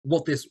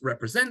What this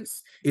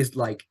represents is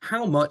like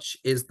how much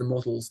is the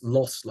model's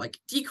loss like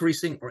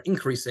decreasing or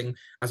increasing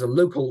as a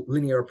local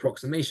linear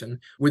approximation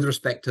with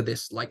respect to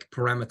this like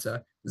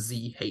parameter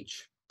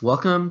ZH.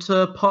 Welcome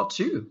to part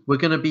two. We're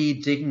going to be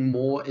digging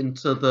more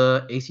into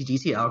the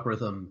ACDC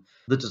algorithm,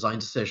 the design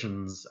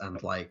decisions,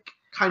 and like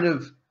kind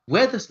of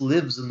where this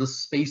lives in the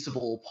space of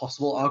all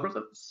possible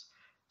algorithms.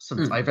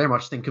 Since I very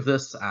much think of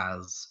this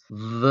as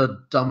the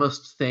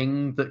dumbest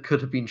thing that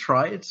could have been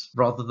tried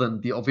rather than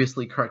the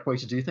obviously correct way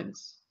to do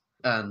things.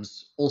 And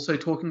also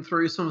talking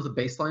through some of the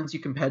baselines you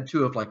compared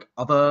to of like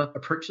other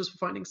approaches for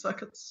finding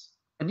circuits.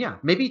 And yeah,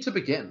 maybe to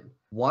begin,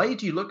 why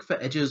do you look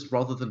for edges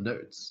rather than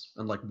nodes?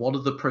 And like, what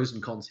are the pros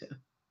and cons here?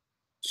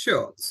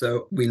 Sure.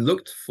 So we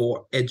looked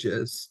for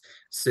edges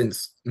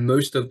since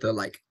most of the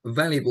like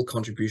valuable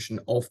contribution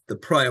of the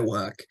prior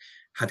work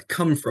had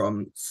come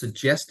from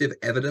suggestive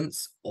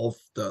evidence of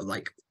the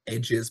like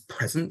edges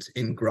present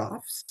in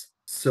graphs.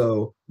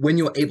 So when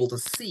you're able to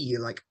see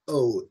like,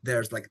 oh,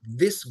 there's like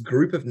this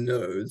group of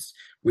nodes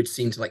which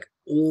seem to like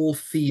all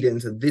feed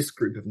into this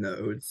group of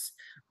nodes,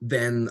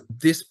 then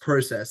this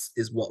process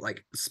is what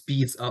like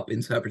speeds up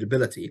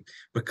interpretability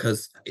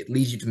because it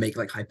leads you to make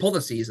like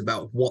hypotheses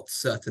about what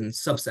certain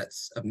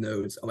subsets of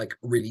nodes are like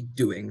really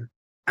doing.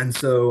 And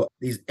so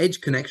these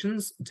edge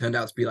connections turned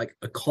out to be like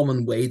a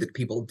common way that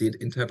people did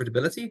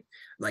interpretability.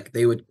 Like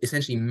they would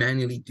essentially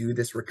manually do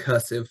this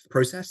recursive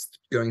process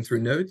going through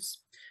nodes.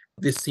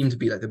 This seemed to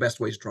be like the best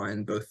way to try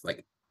and both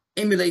like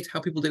emulate how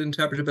people did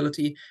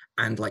interpretability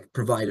and like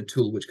provide a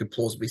tool which could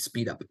plausibly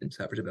speed up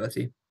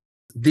interpretability.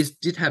 This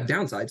did have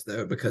downsides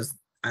though, because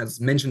as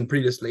mentioned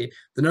previously,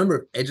 the number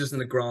of edges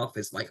in a graph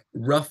is like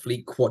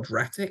roughly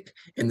quadratic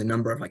in the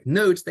number of like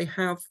nodes they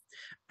have.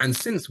 And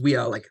since we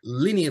are like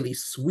linearly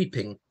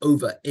sweeping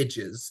over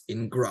edges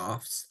in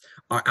graphs,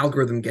 our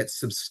algorithm gets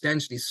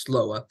substantially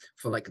slower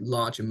for like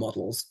larger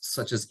models,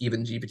 such as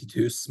even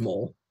GPT-2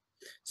 small.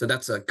 So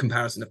that's a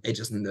comparison of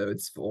edges and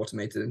nodes for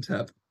automated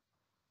interp.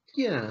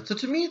 Yeah, so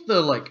to me, the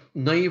like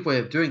naive way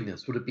of doing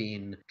this would have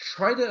been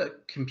try to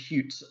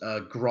compute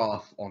a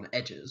graph on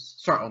edges,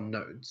 sorry, on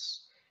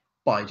nodes,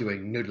 by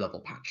doing node level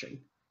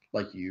patching.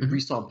 Like you Mhm.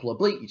 resample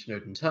oblate each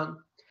node in turn,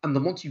 and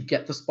then once you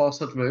get the sparse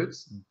set of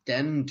nodes,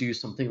 then do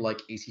something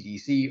like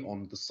ACDC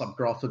on the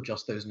subgraph of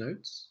just those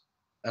nodes.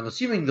 And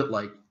assuming that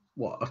like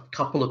what a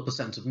couple of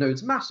percent of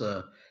nodes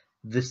matter,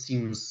 this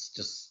seems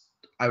just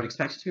I would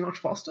expect it to be much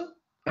faster.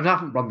 I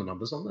haven't run the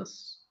numbers on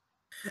this.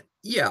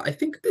 Yeah, I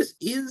think this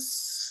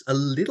is a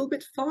little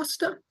bit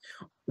faster.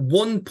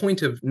 One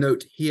point of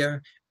note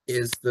here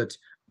is that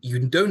you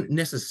don't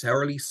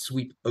necessarily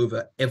sweep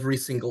over every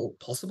single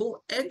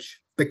possible edge,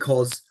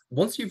 because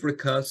once you've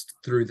recursed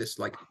through this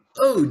like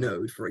O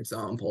node, for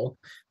example,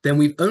 then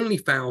we've only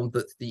found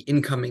that the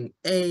incoming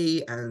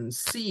A and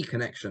C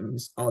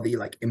connections are the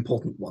like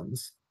important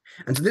ones.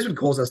 And so this would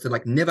cause us to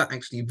like never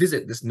actually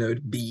visit this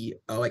node B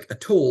like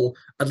at all,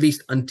 at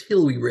least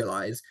until we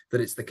realize that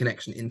it's the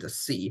connection into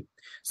C.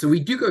 So we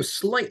do go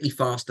slightly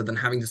faster than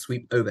having to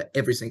sweep over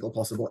every single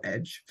possible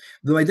edge,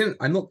 though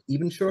I'm not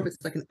even sure if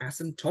it's like an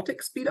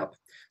asymptotic speed up.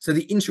 So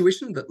the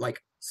intuition that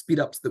like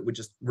speed ups that would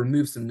just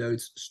remove some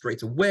nodes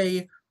straight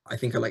away, I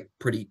think are like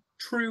pretty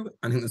true.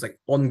 I think there's like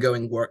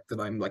ongoing work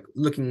that I'm like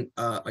looking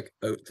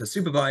to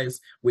supervise,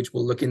 which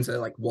will look into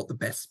like what the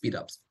best speed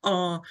ups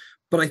are.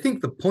 But I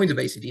think the point of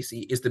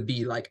ACDC is to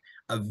be like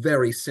a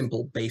very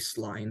simple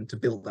baseline to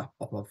build up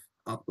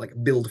like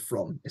build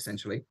from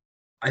essentially.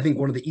 I think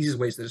one of the easiest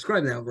ways to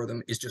describe an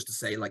algorithm is just to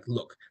say, like,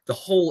 look, the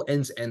whole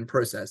end-to-end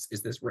process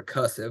is this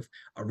recursive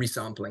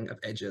resampling of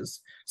edges.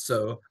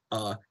 So,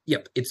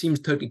 yep, it seems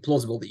totally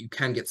plausible that you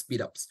can get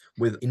speedups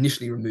with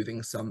initially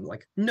removing some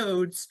like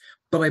nodes,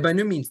 but I by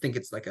no means think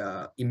it's like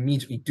a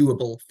immediately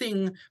doable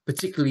thing,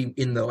 particularly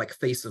in the like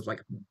face of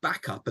like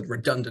backup and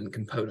redundant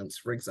components,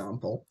 for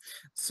example.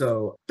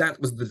 So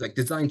that was the like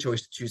design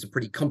choice to choose a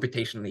pretty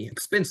computationally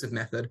expensive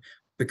method,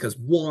 because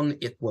one,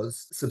 it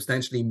was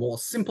substantially more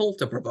simple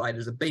to provide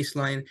as a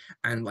baseline,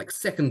 and like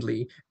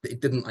secondly, it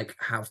didn't like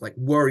have like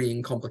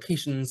worrying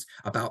complications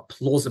about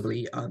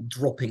plausibly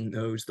dropping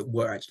nodes that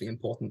were actually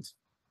important.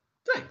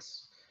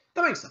 Thanks.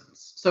 That makes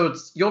sense. So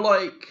you're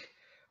like,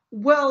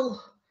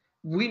 well,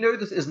 we know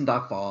this isn't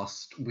that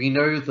fast. We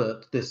know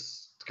that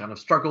this kind of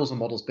struggles on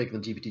models bigger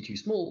than GPT-2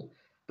 small,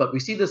 but we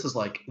see this as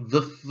like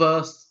the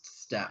first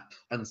step,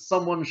 and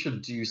someone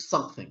should do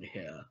something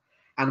here.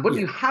 And when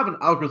you Yeah, have an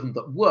algorithm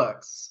that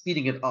works,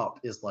 speeding it up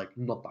is like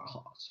not that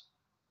hard.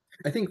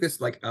 I think this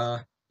like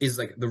is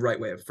like the right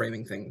way of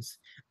framing things.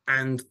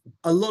 And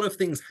a lot of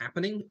things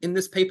happening in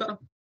this paper.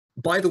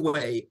 By the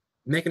way,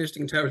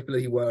 mechanistic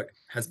interpretability work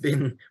has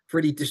been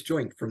pretty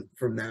disjoint from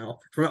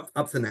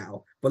up to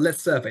now, but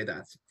let's survey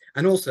that.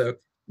 And also,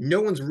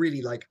 no one's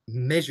really like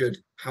measured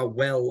how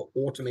well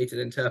automated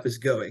interp is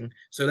going,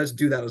 so let's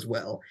do that as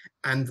well.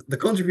 And the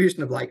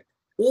contribution of like,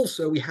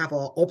 also we have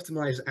our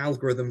optimized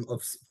algorithm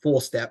of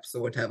 4 steps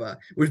or whatever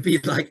would be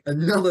like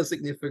another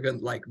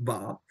significant like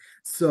bar.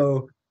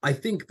 So I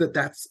think that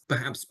that's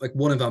perhaps like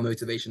one of our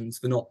motivations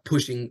for not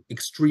pushing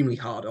extremely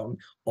hard on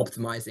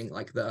optimizing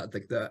like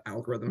the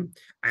algorithm.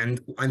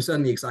 And I'm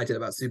certainly excited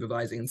about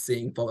supervising and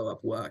seeing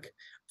follow-up work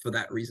for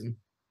that reason.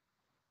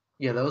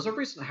 Yeah, there was a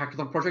recent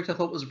hackathon project I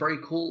thought was very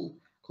cool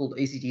called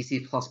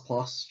ACDC++,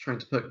 trying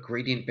to put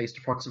gradient-based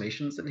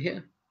approximations in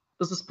here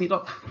as a speed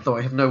up, though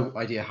I have no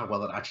idea how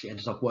well it actually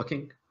ended up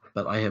working.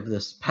 But I have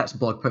this pet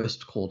blog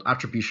post called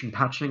Attribution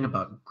Patching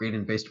about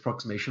gradient-based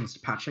approximations to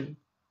patching.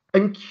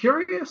 I'm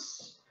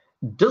curious,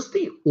 does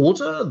the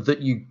order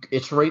that you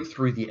iterate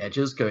through the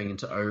edges going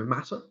into O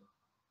matter?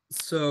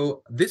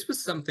 So this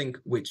was something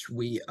which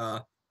we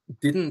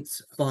didn't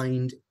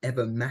find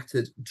ever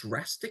mattered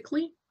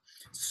drastically.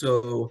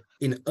 So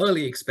in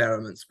early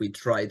experiments, we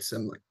tried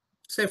some like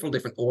several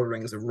different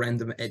orderings of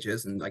random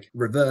edges and like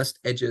reversed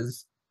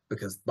edges,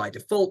 because by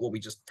default, what we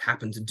just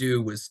happened to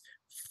do was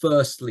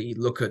firstly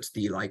look at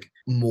the like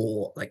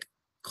more like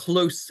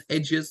close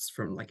edges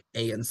from like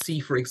A and C,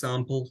 for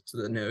example, to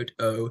the node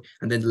O,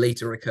 and then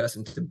later recurse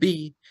into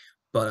B.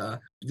 But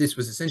this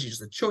was essentially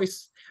just a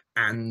choice,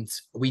 and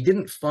we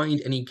didn't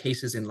find any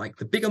cases in like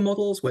the bigger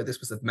models where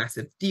this was a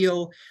massive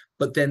deal.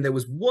 But then there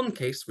was one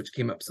case which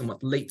came up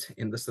somewhat late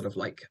in the sort of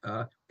like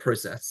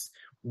process,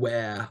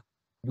 where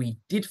we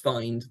did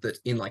find that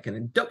in like an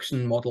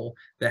induction model,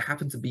 there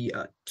happened to be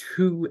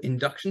two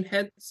induction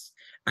heads,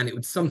 and it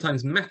would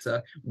sometimes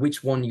matter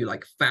which one you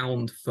like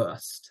found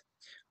first.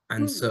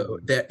 And so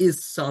there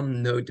is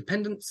some node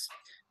dependence.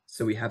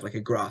 So we have like a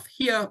graph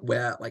here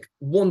where like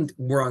one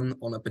run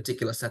on a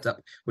particular setup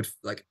would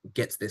like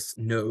get this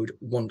node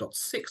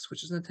 1.6,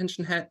 which is an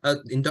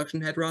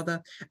induction head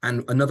rather,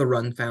 and another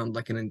run found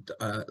like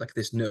like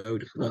this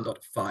node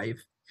 1.5.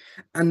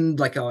 And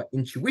like our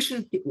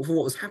intuition for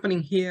what was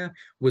happening here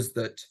was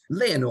that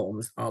layer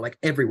norms are like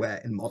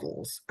everywhere in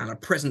models and are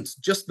present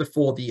just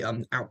before the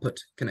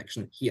output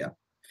connection here.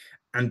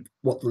 And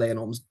what layer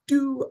norms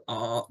do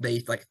are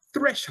they like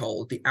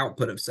threshold the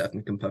output of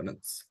certain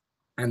components.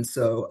 And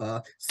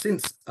so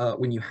since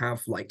when you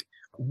have like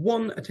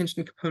one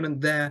attention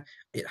component there,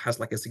 it has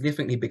like a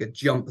significantly bigger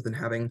jump than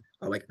having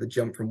like the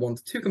jump from one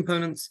to two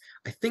components.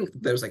 I think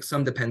there's like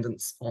some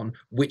dependence on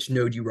which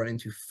node you run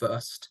into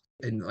first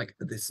in like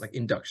this like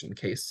induction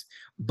case,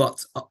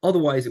 but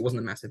otherwise it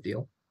wasn't a massive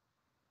deal.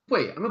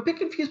 Wait, I'm a bit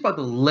confused by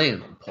the layer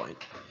norm point.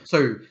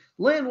 So,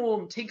 layer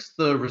norm takes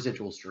the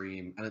residual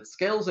stream and it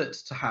scales it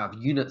to have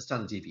unit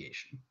standard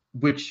deviation,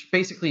 which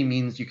basically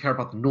means you care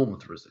about the norm of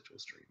the residual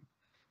stream.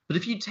 But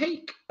if you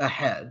take a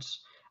head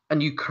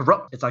and you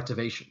corrupt its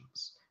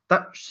activations,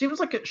 that seems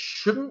like it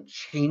shouldn't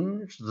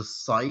change the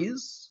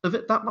size of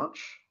it that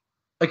much.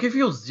 Like if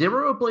you're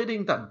zero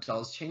ablating, that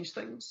does change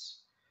things.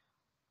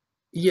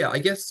 Yeah, I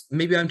guess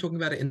maybe I'm talking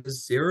about it in the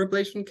zero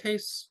ablation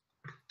case.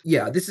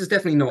 Yeah, this is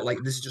definitely not like,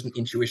 this is just an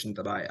intuition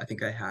that I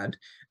think I had,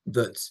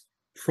 that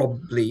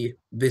probably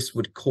this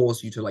would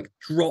cause you to like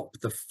drop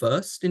the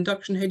first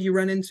induction head you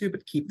ran into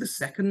but keep the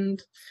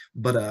second.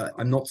 But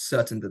I'm not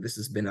certain that this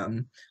has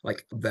been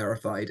like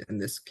verified in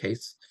this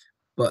case.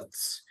 But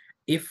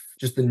if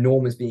just the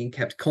norm is being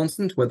kept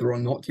constant whether or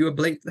not you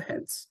ablate the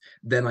heads,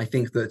 then I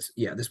think that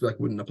yeah, this like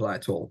wouldn't apply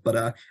at all.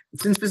 But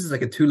since this is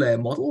like a two-layer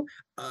model,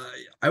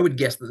 I would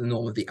guess that the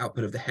norm of the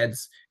output of the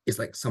heads is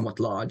like somewhat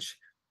large.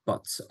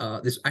 But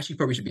this actually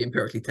probably should be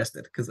empirically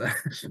tested, because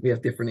we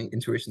have different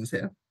intuitions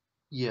here.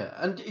 Yeah,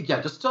 and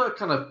yeah, just to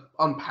kind of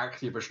unpack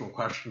the original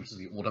question to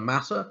the order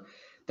matter,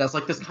 there's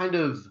like this kind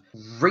of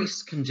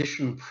race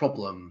condition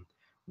problem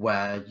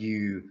where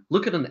you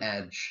look at an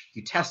edge,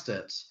 you test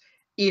it,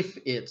 if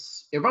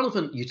it's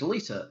irrelevant, you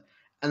delete it,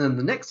 and then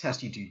the next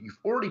test you do, you've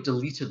already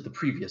deleted the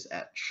previous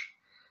edge.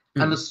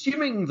 And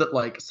assuming that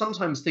like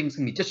sometimes things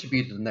can be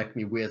distributed and there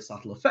can be weird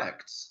subtle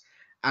effects,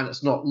 and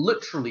it's not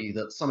literally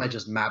that some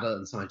edges matter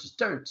and some edges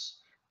don't,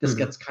 this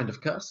gets kind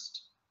of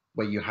cursed,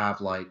 where you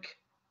have like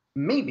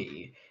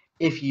maybe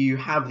if you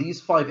have these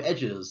 5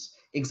 edges,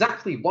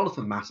 exactly one of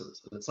them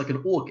matters. It's like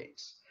an OR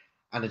gate,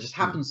 and it just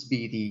happens to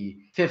be the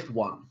 5th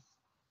one.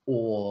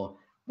 Or,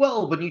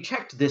 well, when you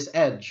checked this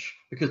edge,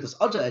 because this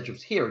other edge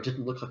was here, it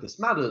didn't look like this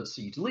mattered,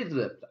 so you deleted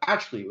it, but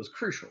actually it was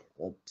crucial,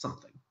 or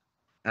something.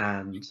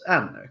 And I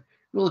don't know.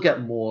 We'll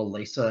get more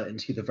later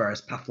into the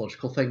various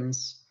pathological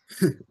things,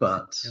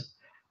 but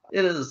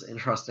it is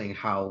interesting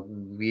how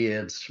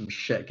weird some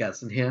shit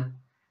gets in here.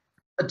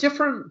 A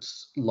different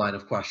line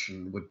of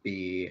question would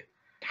be,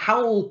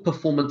 how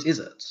performant is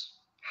it?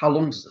 How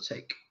long does it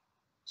take?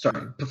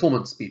 Sorry,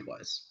 performance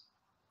speed-wise.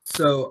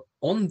 So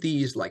on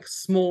these like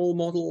small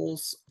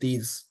models,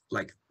 these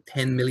like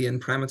 10 million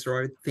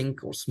parameter, I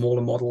think, or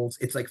smaller models,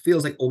 it's like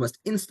feels like almost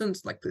instant,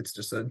 like it's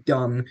just sort of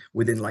done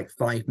within like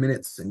 5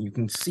 minutes, and you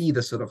can see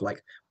the sort of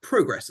like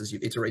progress as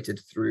you've iterated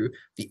through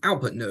the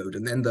output node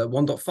and then the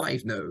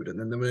 1.5 node and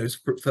then the nodes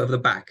further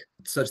back,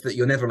 such that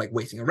you're never like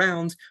waiting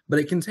around. But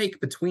it can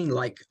take between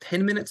like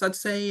 10 minutes, I'd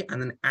say,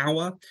 and an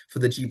hour for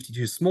the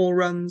GPT-2 small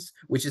runs,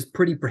 which is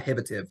pretty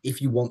prohibitive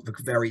if you want the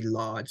very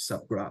large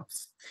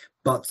subgraphs.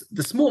 But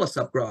the smaller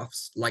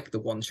subgraphs, like the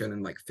one shown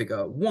in like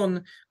figure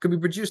 1, could be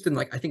produced in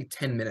like, I think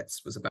 10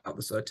 minutes was about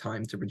the sort of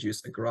time to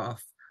produce a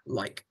graph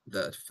like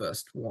the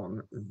first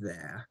one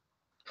there.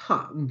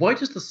 Huh. Why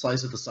does the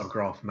size of the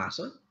subgraph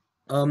matter?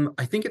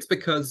 I think it's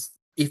because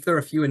if there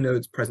are fewer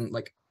nodes present,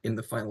 like in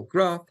the final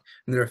graph,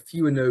 and there are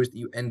fewer nodes that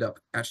you end up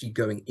actually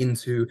going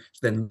into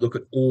to then look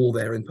at all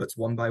their inputs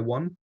one by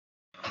one.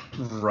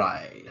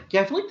 Right.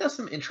 Yeah, I feel like there's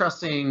some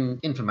interesting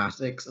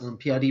informatics and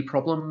PID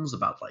problems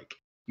about like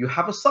you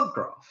have a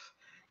subgraph.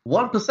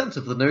 1%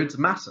 of the nodes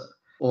matter,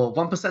 or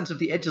 1% of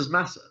the edges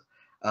matter.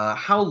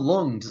 How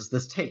long does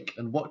this take,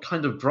 and what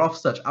kind of graph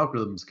search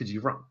algorithms could you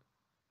run?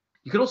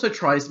 You could also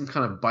try some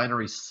kind of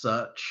binary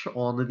search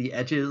on the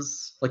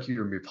edges, like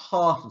you remove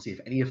half and see if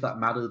any of that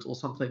mattered or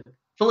something. I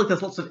feel like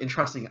there's lots of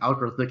interesting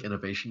algorithmic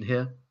innovation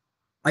here.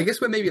 I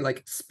guess we're maybe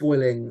like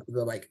spoiling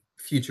the like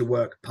future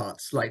work part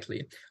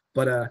slightly,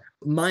 but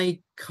my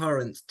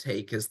current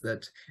take is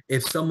that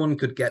if someone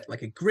could get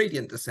like a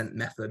gradient descent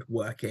method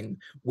working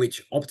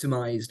which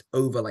optimized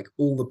over like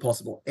all the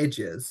possible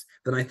edges,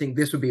 then I think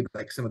this would be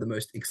like some of the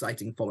most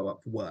exciting follow-up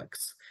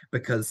works,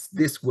 because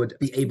this would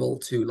be able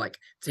to like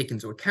take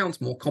into account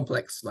more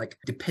complex like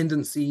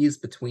dependencies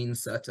between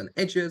certain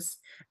edges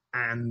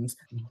and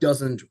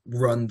doesn't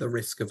run the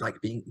risk of like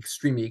being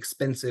extremely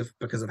expensive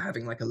because of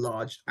having like a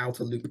large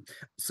outer loop.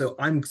 So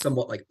I'm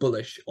somewhat like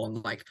bullish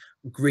on like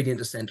gradient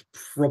descent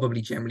probably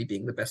generally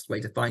being the best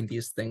way to find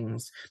these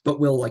things, but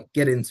we'll like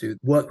get into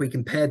work we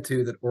compared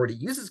to that already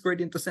uses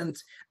gradient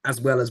descent, as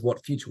well as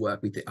what future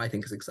work I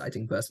think is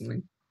exciting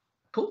personally.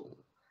 Cool.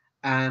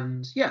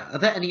 And yeah, are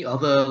there any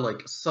other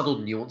like subtle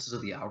nuances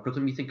of the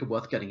algorithm you think are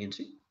worth getting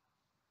into?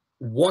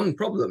 One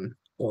problem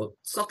or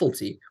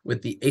subtlety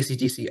with the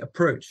ACDC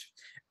approach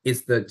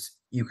is that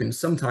you can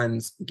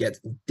sometimes get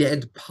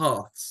dead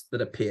paths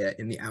that appear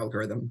in the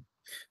algorithm.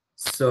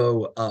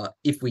 So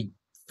if we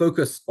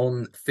focus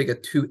on figure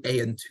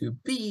 2A and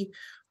 2B,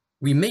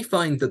 we may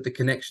find that the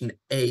connection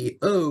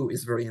AO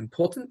is very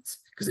important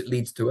because it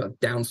leads to a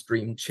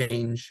downstream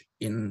change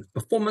in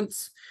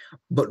performance.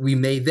 But we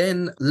may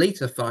then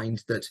later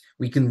find that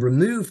we can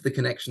remove the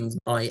connections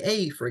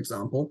IA, for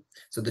example,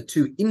 so the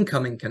two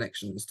incoming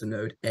connections to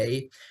node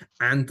A,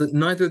 and that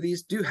neither of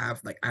these do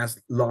have like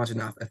as large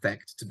enough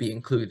effect to be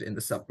included in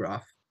the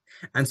subgraph.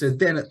 And so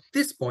then at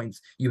this point,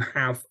 you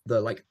have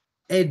the like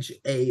edge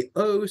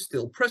AO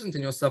still present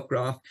in your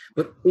subgraph,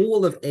 but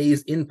all of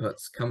A's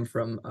inputs come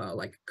from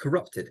like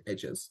corrupted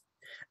edges.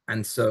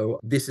 And so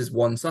this is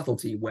one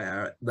subtlety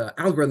where the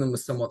algorithm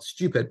was somewhat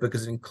stupid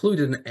because it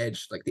included an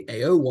edge like the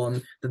AO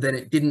one, but then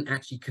it didn't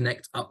actually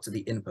connect up to the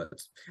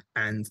input.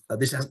 And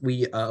this has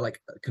we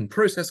like can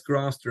process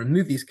graphs to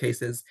remove these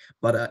cases,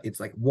 but it's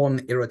like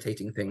one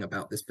irritating thing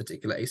about this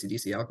particular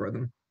ACDC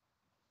algorithm.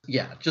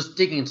 Yeah, just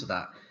digging into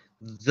that.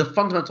 The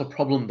fundamental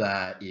problem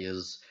there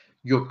is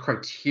your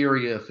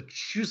criteria for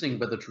choosing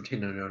whether to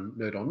retain a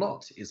node or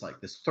not is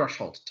like this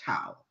threshold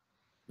tau.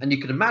 And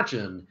you can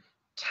imagine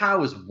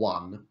tau is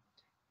 1,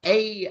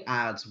 A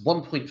adds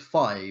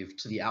 1.5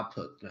 to the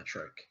output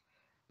metric,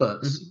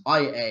 but Mhm.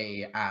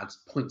 IA adds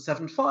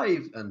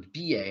 0.75 and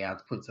BA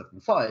adds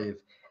 0.75.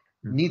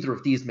 Mhm. Neither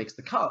of these makes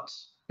the cut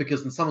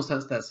because in some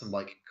sense there's some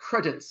like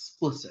credit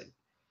splitting.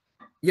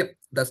 Yep,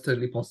 that's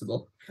totally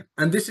possible.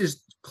 And this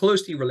is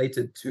closely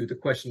related to the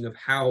question of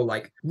how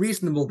like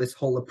reasonable this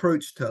whole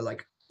approach to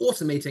like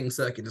automating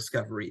circuit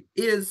discovery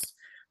is,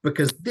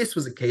 because this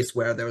was a case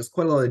where there was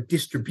quite a lot of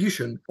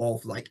distribution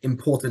of like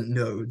important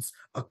nodes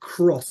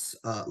across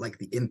like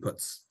the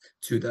inputs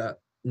to the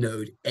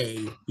node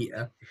A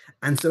here.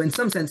 And so in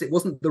some sense, it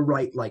wasn't the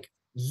right like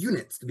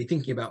units to be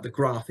thinking about the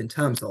graph in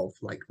terms of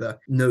like the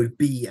node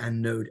B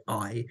and node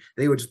I.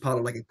 They were just part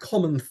of like a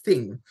common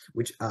thing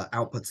which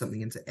outputs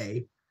something into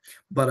A.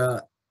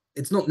 But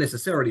it's not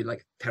necessarily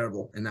like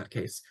terrible in that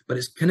case, but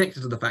it's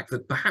connected to the fact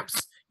that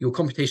perhaps your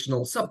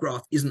computational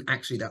subgraph isn't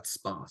actually that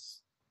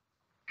sparse.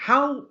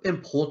 How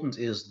important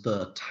is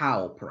the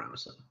tau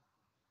parameter?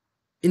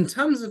 In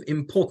terms of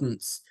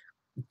importance,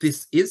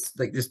 this is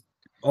like this.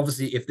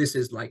 Obviously, if this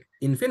is like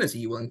infinity,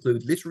 you will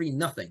include literally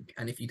nothing.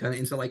 And if you turn it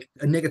into like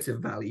a negative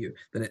value,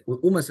 then it will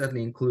almost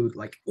certainly include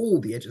like all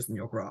the edges in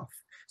your graph.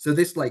 So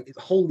this like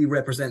wholly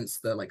represents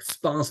the like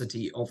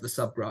sparsity of the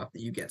subgraph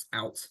that you get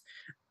out.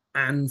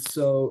 And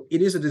so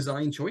it is a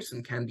design choice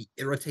and can be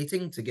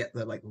irritating to get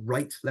the like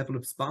right level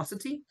of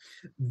sparsity,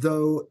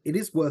 though it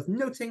is worth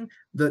noting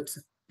that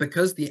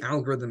because the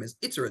algorithm is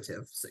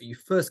iterative, so you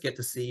first get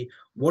to see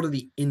what are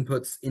the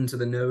inputs into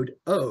the node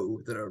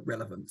O that are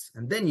relevant,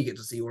 and then you get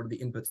to see what are the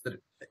inputs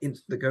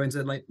that go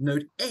into like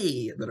node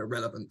A that are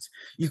relevant.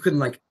 You can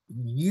like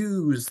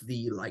use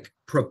the like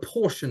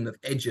proportion of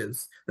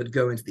edges that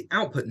go into the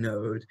output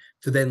node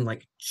to then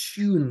like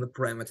tune the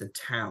parameter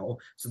tau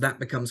so that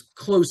becomes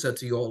closer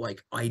to your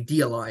like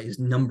idealized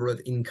number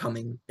of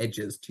incoming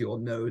edges to your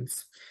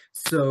nodes.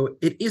 So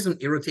it is an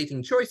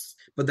irritating choice,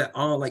 but there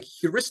are like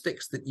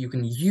heuristics that you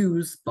can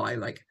use by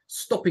like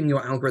stopping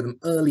your algorithm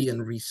early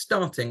and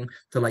restarting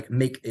to like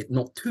make it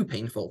not too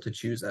painful to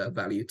choose a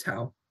value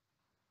tau.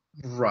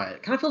 Right.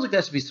 It kind of feels like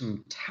there should be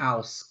some tau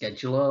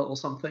scheduler or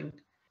something.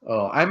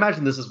 Oh, I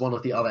imagine this is one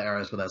of the other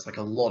areas where there's like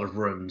a lot of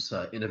room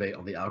to innovate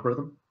on the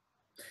algorithm.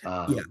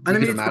 Yeah, You and I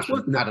could mean it's imagine,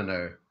 worth no I don't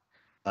know.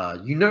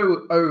 You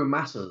know O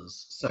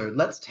matters, so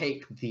let's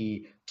take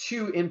the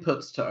two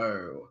inputs to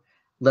O.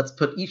 Let's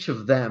put each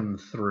of them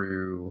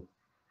through.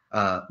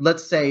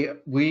 Let's say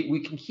we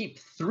can keep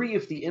three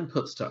of the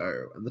inputs to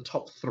O, and the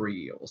top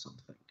three or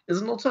something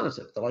is an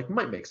alternative that like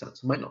might make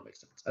sense, might not make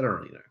sense. I don't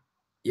really know.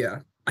 Yeah.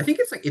 I think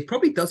it's like it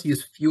probably does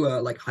use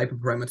fewer like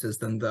hyperparameters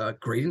than the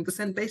gradient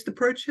descent based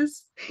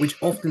approaches,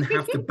 which often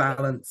have to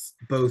balance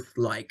both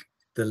like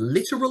the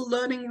literal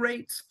learning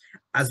rate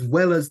as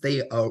well as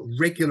the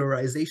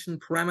regularization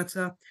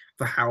parameter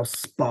for how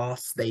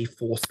sparse they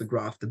force the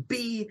graph to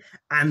be,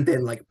 and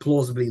then like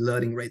plausibly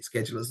learning rate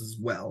schedulers as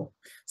well.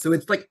 So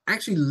it's like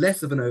actually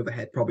less of an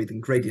overhead probably than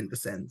gradient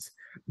descent,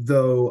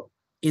 though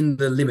in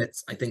the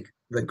limits, I think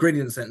the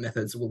gradient descent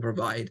methods will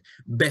provide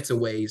better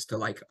ways to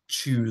like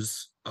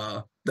choose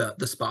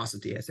the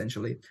sparsity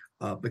essentially,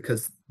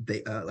 because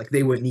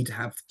they won't need to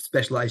have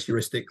specialized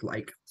heuristic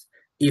like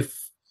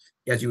if,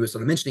 as you were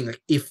sort of mentioning,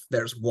 like if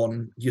there's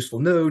one useful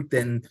node,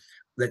 then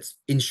let's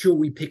ensure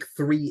we pick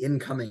three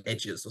incoming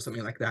edges or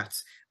something like that.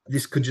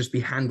 This could just be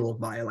handled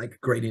via like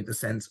gradient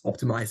descent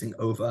optimizing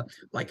over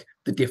like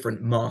the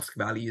different mask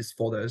values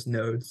for those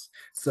nodes.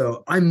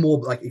 So I'm more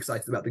like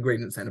excited about the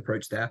gradient descent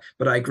approach there,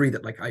 but I agree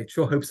that like I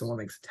sure hope someone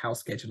makes a tau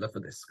scheduler for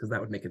this because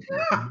that would make it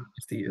like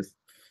nice to use.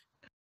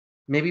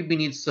 Maybe we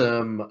need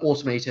some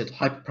automated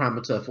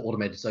hyperparameter for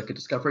automated circuit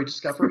discovery.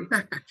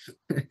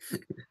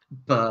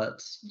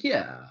 But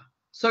yeah.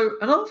 So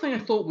another thing I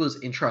thought was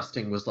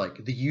interesting was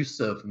like the use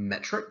of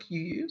metric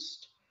you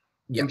used.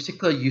 Yeah. In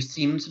particular, you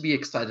seem to be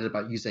excited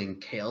about using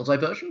KL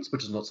divergence,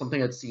 which is not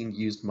something I'd seen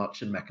used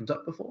much in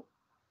Mechanduct before.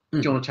 Do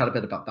you want to chat a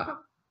bit about that?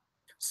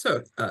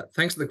 So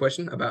thanks for the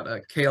question about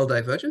KL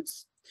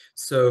divergence.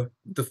 So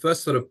the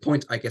first sort of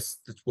point I guess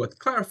that's worth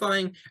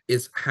clarifying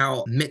is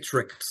how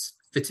metrics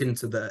fit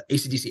into the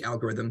ACDC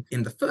algorithm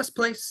in the first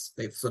place.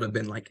 They've sort of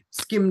been like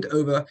skimmed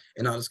over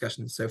in our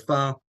discussion so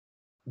far.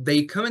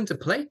 They come into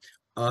play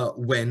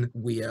when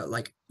we are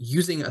like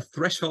using a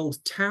threshold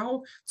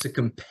tau to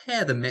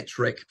compare the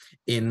metric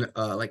in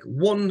like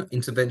one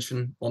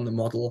intervention on the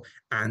model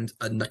and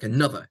like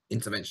another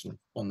intervention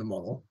on the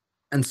model.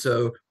 And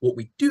so what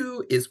we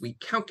do is we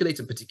calculate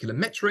a particular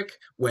metric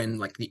when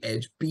like the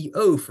edge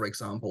BO, for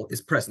example,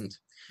 is present.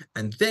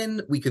 And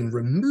then we can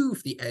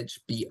remove the edge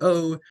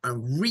BO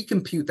and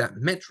recompute that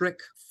metric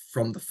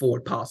from the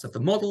forward pass of the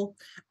model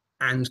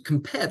and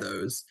compare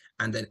those.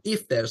 And then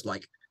if there's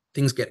like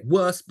things get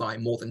worse by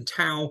more than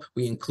tau,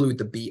 we include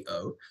the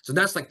BO. So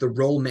that's like the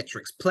role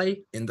metrics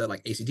play in the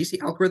like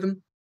ACDC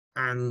algorithm.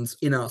 And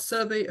in our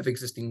survey of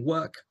existing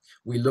work,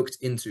 we looked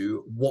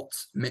into what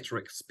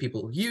metrics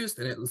people used,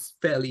 and it was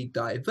fairly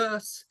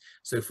diverse.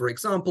 So for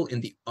example,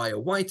 in the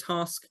IOY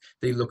task,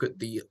 they look at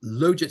the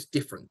logit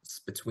difference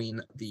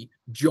between the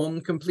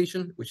John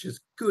completion, which is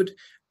good,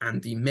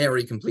 and the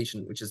Mary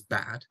completion, which is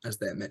bad, as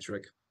their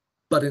metric.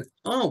 But in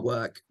our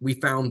work, we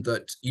found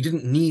that you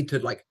didn't need to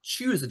like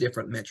choose a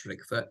different metric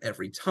for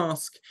every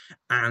task.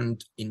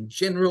 And in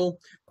general,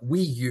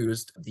 we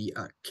used the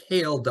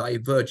KL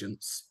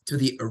divergence to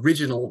the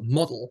original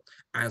model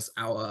as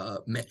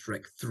our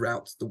metric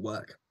throughout the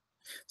work.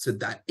 So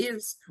that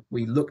is,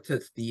 we looked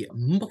at the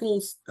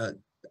model's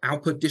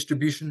output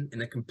distribution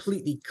in a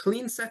completely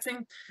clean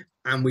setting,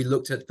 and we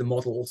looked at the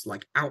model's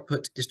like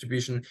output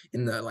distribution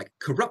in the like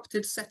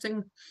corrupted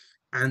setting,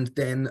 and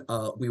then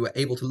we were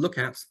able to look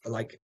at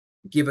like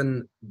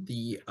given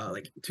the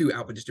like two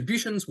output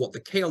distributions what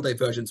the KL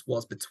divergence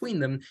was between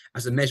them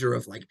as a measure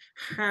of like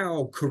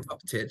how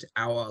corrupted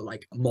our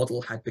like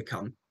model had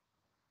become.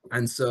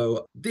 And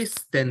so this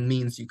then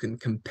means you can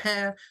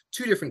compare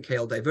two different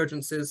KL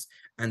divergences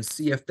and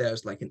see if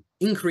there's like an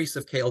increase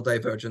of KL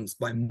divergence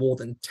by more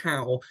than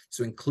tau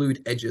to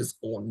include edges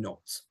or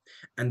not.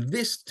 And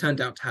this turned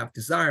out to have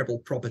desirable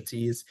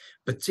properties,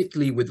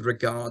 particularly with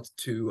regard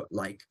to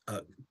like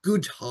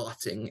good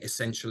hearting,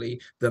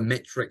 essentially, the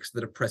metrics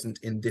that are present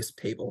in this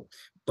table.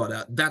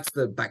 But that's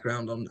the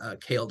background on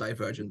KL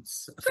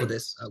divergence for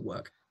this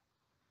work.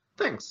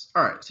 Thanks.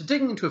 All right, so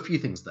digging into a few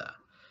things there.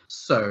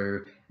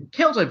 So,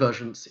 KL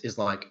divergence is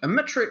like a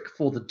metric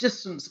for the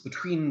distance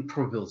between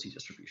probability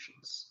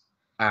distributions.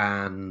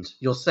 And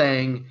you're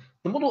saying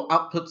the model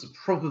outputs a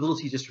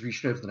probability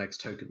distribution over the next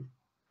token.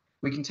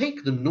 We can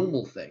take the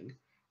normal thing,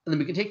 and then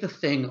we can take the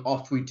thing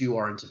after we do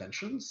our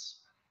interventions,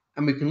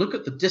 and we can look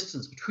at the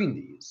distance between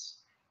these.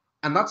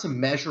 And that's a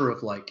measure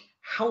of like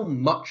how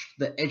much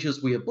the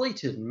edges we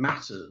ablated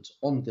mattered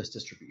on this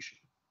distribution.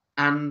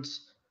 And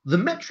the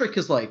metric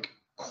is like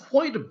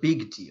quite a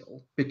big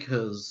deal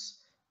because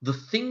the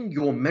thing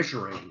you're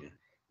measuring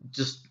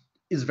just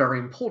is very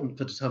important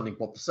for determining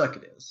what the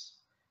circuit is.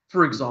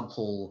 For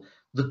example,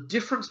 the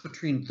difference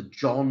between the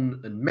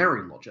John and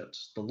Mary logit,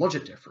 the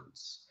logit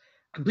difference,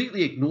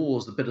 completely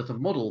ignores the bit of the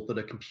model that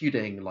are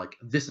computing like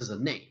this is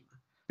a name,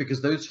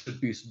 because those should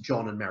boost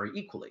John and Mary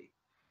equally,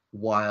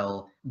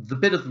 while the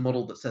bit of the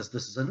model that says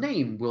this is a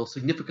name will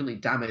significantly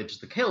damage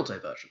the KL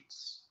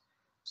divergence.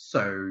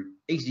 So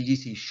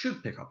ACDC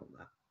should pick up on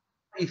that.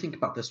 What do you think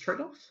about this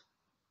trade-off?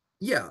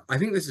 Yeah, I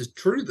think this is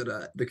true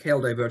that the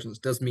KL divergence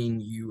does mean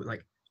you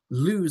like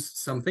lose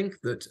something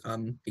that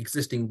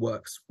existing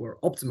works were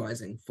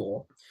optimizing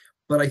for.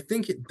 But I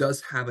think it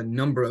does have a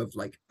number of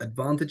like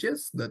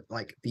advantages that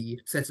like the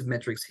sets of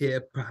metrics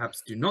here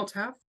perhaps do not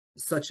have,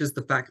 such as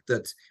the fact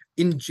that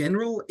in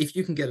general, if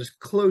you can get as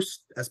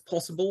close as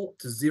possible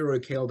to zero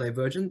KL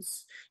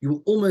divergence, you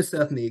will almost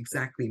certainly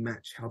exactly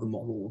match how the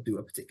model will do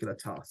a particular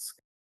task.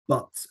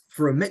 But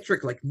for a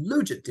metric like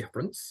logit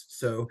difference,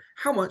 so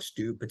how much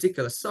do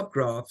particular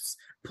subgraphs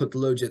put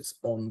logits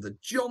on the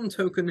John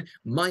token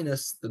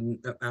minus the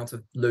amount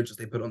of logits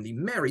they put on the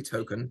Mary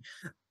token,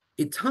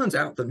 it turns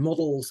out that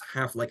models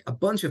have like a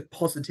bunch of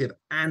positive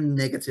and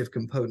negative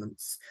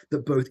components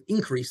that both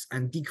increase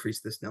and decrease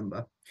this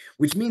number,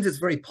 which means it's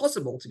very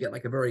possible to get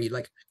like a very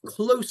like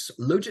close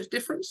logit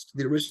difference to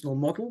the original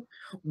model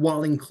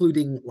while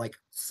including like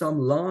some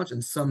large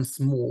and some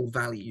small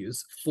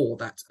values for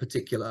that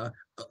particular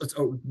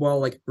while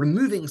like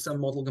removing some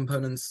model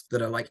components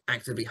that are like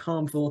actively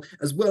harmful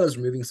as well as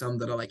removing some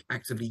that are like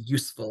actively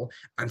useful.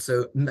 And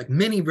so like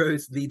many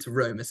roads lead to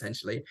Rome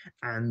essentially,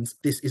 and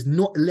this is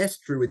not less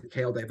true with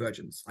KL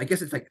divergence. I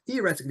guess it's like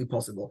theoretically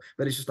possible,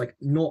 but it's just like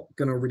not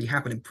going to really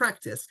happen in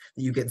practice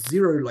that you get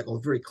zero like or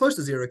very close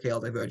to zero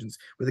KL divergence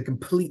with a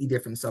completely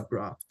different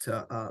subgraph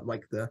to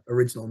like the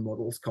original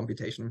model's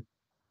computation.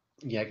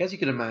 Yeah, I guess you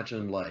could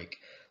imagine like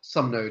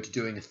some node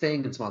doing a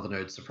thing and some other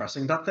node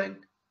suppressing that thing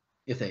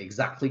if they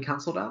exactly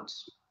cancelled out.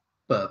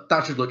 But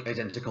that should look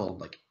identical on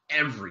like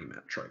every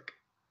metric,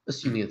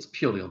 assuming it's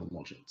purely on the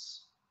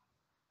logits.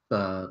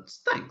 But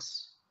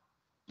thanks.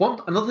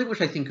 Another thing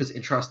which I think is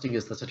interesting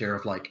is this idea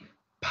of like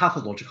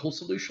pathological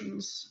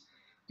solutions.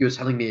 You were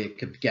telling me it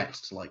could get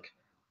to like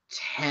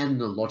 10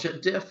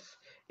 logit diff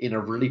in a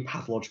really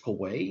pathological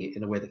way,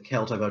 in a way that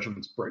KL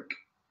divergence broke.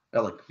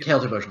 Like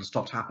KL divergence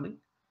stopped happening.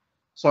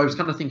 So I was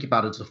kind of thinking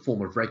about it as a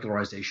form of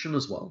regularization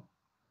as well.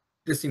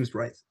 This seems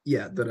right.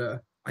 Yeah,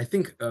 that I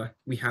think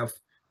we have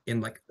in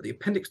like the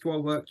appendix to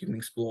our work, you can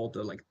explore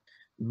the like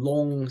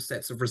long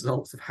sets of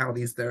results of how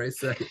these various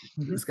circuit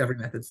discovery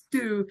methods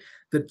do,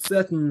 that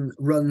certain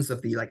runs of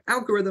the like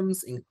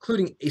algorithms,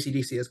 including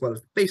ACDC as well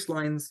as the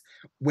baselines,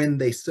 when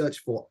they search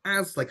for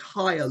as like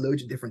high a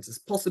logit difference as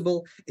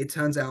possible, it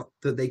turns out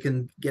that they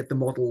can get the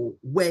model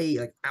way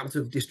like out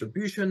of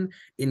distribution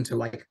into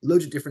like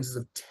logit differences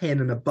of 10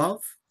 and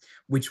above,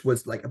 which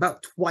was like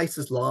about twice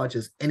as large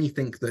as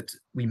anything that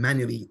we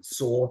manually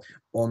saw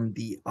on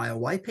the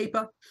IOI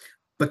paper,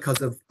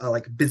 because of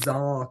like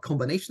bizarre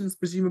combinations,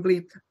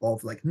 presumably,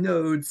 of like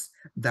nodes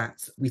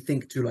that we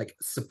think to like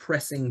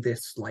suppressing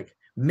this like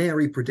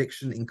Mary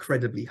prediction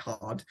incredibly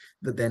hard,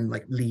 that then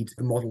like lead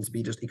the model to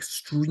be just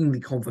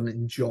extremely confident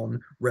in John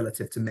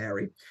relative to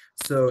Mary.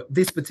 So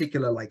this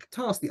particular like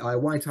task, the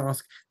IOI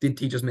task, did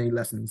teach us many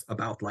lessons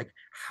about like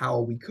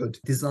how we could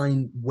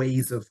design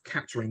ways of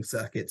capturing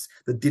circuits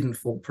that didn't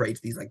fall prey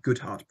to these like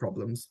Goodhart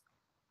problems.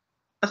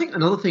 I think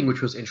another thing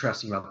which was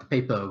interesting about the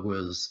paper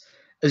was,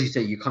 as you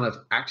say, you kind of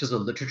act as a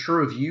literature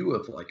review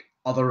of like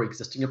other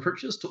existing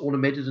approaches to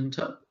automated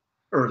interp,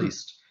 or at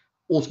least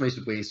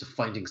automated ways of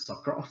finding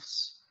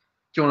subgraphs.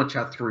 Do you want to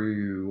chat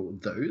through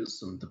those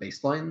and the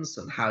baselines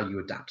and how you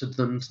adapted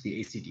them to the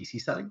ACDC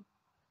setting?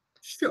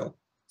 Sure.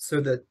 So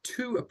the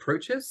two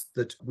approaches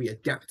that we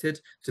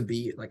adapted to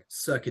be like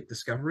circuit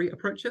discovery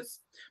approaches,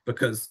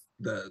 because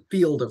the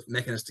field of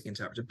mechanistic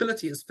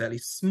interpretability is fairly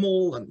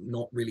small and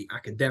not really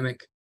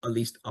academic, at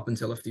least up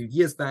until a few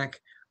years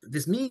back.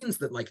 This means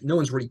that like no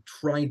one's really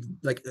tried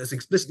like there's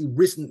explicitly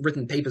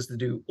written papers to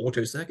do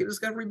auto circuit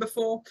discovery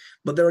before,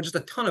 but there are just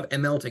a ton of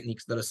ML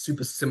techniques that are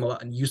super similar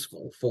and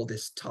useful for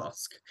this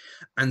task.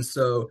 And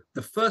so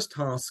the first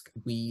task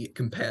we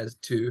compared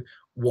to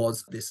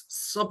was this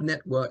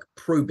subnetwork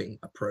probing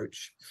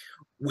approach,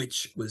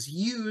 which was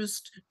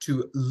used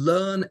to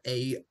learn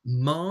a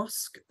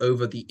mask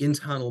over the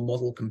internal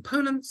model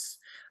components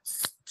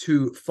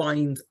to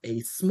find a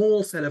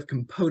small set of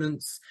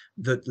components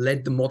that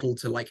led the model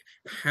to like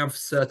have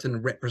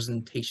certain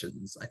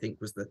representations, I think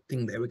was the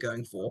thing they were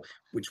going for,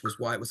 which was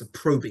why it was a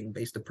probing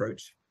based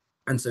approach.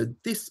 And so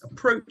this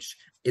approach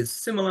is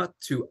similar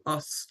to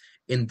us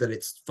in that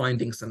it's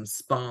finding some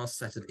sparse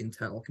set of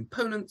internal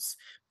components,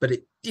 but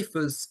it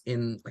differs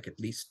in like at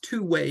least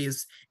two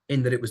ways,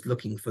 in that it was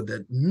looking for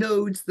the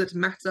nodes that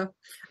matter,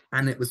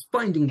 and it was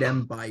finding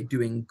them by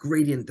doing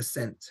gradient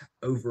descent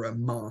over a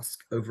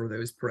mask over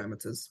those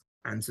parameters.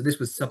 And so this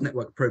was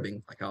subnetwork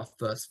probing, like our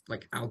first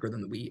like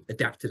algorithm that we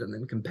adapted and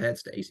then compared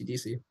to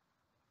ACDC.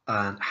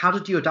 And how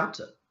did you adapt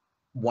it?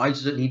 Why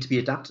did it need to be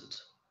adapted?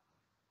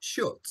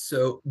 Sure.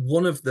 So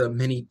one of the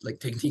many like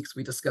techniques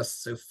we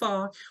discussed so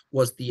far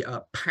was the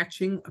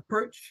patching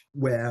approach,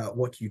 where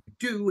what you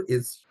do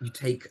is you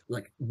take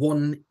like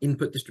one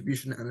input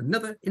distribution and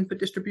another input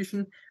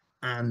distribution,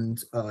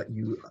 and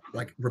you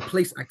like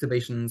replace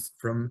activations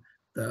from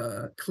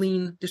the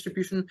clean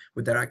distribution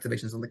with their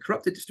activations on the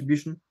corrupted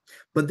distribution.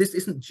 But this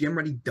isn't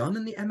generally done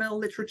in the ML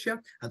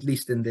literature, at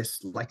least in this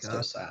like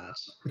So sad.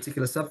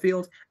 particular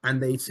subfield,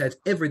 and they set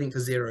everything to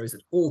zeros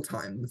at all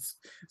times.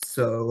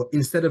 So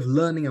instead of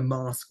learning a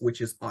mask which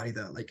is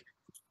either like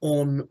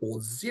on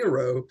or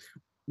zero,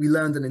 we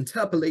learned an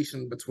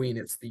interpolation between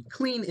it's the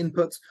clean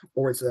input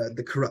or it's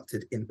the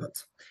corrupted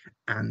input.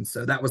 And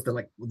so that was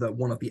the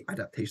one of the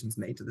adaptations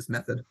made to this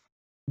method.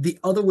 The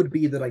other would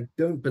be that I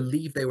don't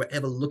believe they were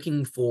ever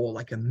looking for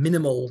like a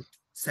minimal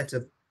set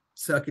of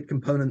circuit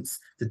components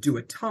to do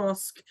a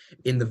task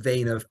in the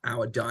vein of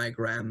our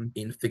diagram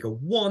in figure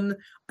 1.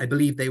 I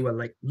believe they were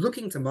like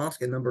looking to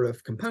mask a number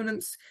of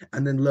components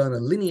and then learn a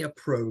linear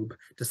probe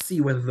to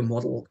see whether the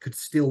model could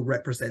still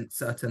represent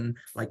certain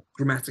like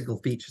grammatical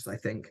features, I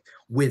think,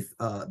 with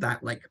that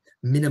like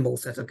minimal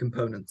set of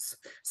components.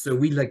 So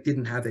we like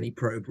didn't have any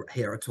probe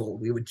here at all.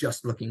 We were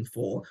just looking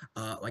for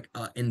like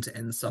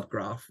end-to-end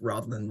subgraph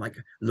rather than like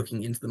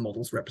looking into the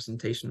model's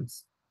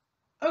representations.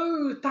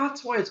 Oh,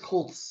 that's why it's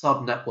called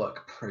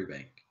subnetwork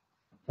probing.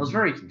 I was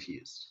very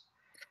confused.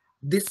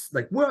 This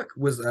like work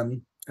was I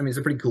mean it's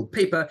a pretty cool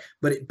paper,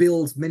 but it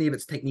builds many of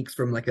its techniques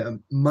from like a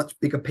much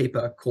bigger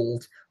paper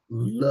called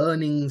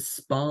Learning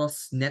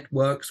Sparse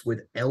Networks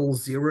with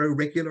L0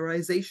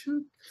 Regularization,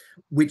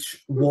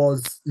 which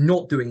was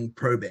not doing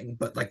probing,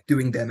 but like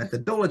doing their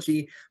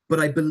methodology, but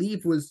I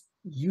believe was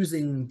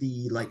using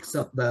the like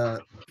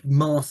the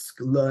mask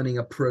learning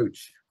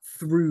approach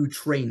through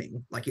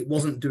training. Like it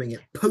wasn't doing it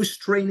post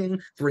training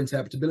for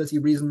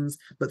interpretability reasons,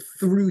 but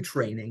through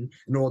training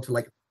in order to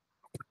like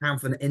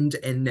have an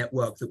end-to-end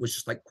network that was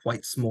just like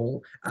quite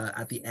small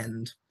at the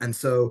end. And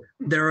so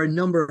there are a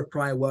number of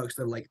prior works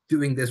that are like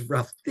doing this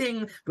rough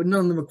thing, but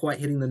none of them are quite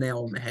hitting the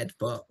nail on the head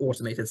for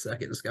automated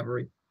circuit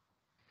discovery.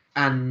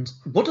 And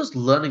what does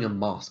learning a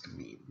mask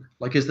mean?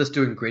 Like, is this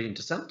doing gradient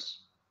descent?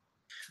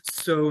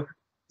 So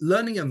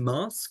learning a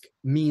mask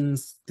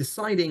means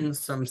deciding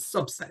some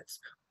subsets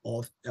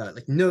of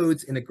like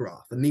nodes in a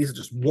graph, and these are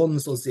just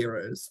ones or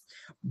zeros.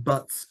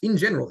 But in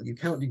general, you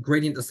cannot do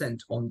gradient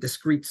descent on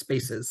discrete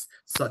spaces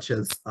such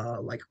as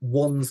like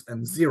ones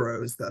and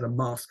zeros that are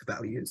mask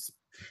values.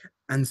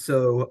 And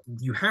so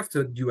you have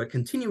to do a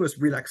continuous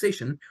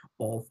relaxation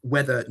of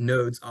whether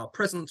nodes are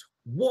present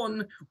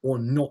one or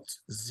not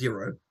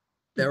zero.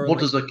 There are What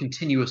like does a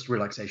continuous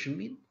relaxation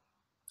mean?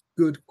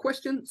 good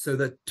question. So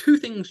the two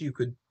things you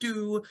could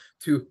do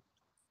to,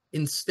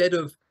 instead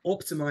of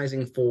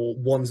optimizing for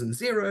ones and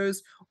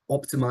zeros,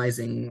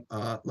 optimizing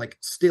like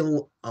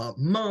still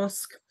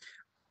mask,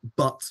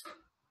 but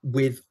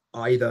with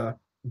either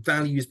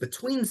values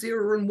between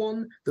 0 and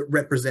 1 that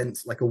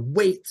represents like a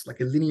weight,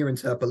 like a linear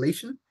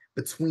interpolation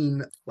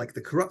between like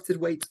the corrupted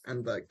weight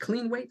and the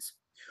clean weight,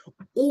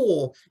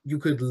 or you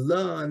could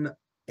learn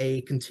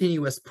a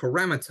continuous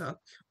parameter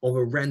of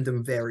a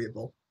random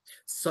variable,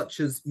 such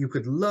as you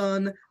could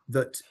learn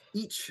that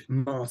each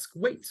mask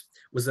weight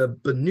was a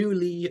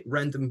Bernoulli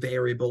random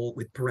variable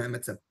with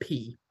parameter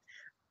p.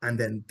 And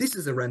then this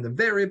is a random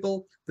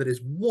variable that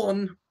is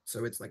 1.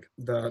 So it's like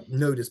the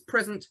node is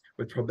present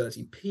with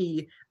probability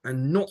p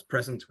and not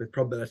present with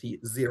probability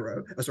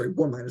 0. Sorry,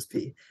 1 minus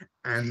p.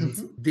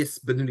 And this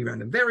Bernoulli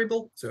random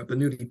variable, so a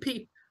Bernoulli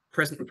p,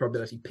 present with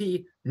probability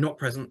p, not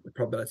present with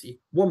probability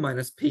 1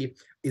 minus p,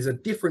 is a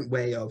different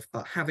way of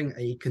having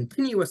a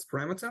continuous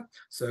parameter.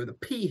 So the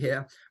p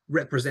here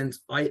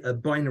represents a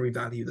binary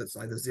value that's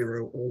either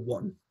 0 or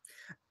 1.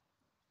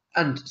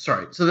 And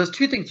sorry, so there's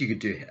two things you could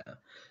do here.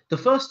 The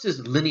first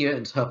is linear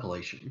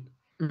interpolation,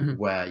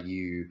 where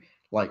you,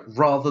 like,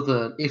 rather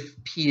than if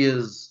p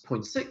is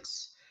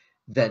 0.6,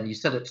 then you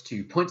set it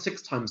to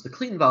 0.6 times the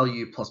clean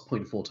value plus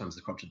 0.4 times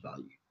the corrupted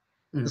value.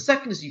 The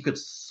second is you could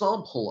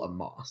sample a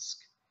mask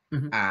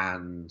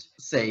and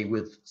say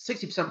with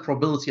 60%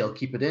 probability I'll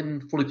keep it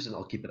in, 40%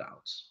 I'll keep it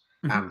out.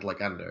 And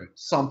like, I don't know,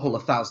 sample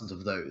 1,000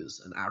 of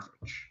those and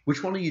average.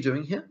 Which one are you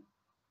doing here?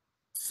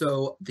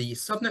 So the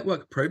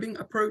subnetwork probing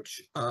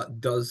approach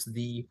does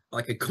the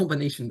like a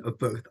combination of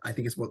both, I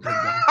think is what the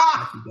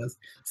actually does.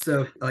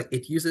 So like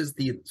it uses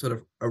the sort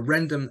of a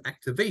random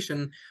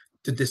activation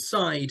to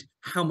decide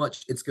how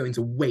much it's going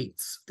to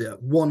weight the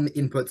one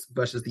input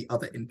versus the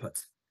other input.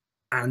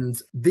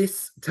 And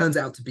this turns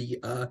out to be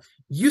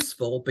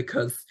useful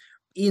because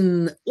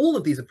in all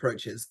of these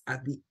approaches,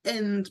 at the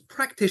end,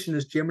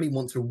 practitioners generally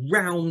want to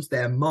round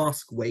their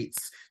mask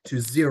weights to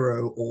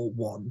 0 or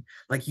 1.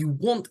 Like you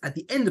want, at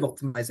the end of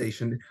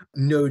optimization,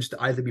 nodes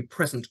to either be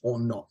present or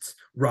not,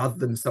 rather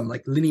than some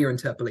like linear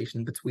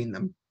interpolation between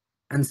them.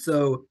 And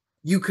so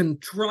you can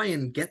try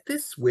and get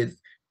this with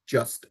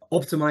just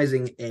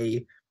optimizing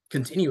a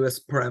continuous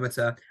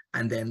parameter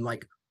and then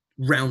like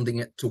rounding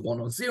it to 1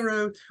 or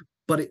 0.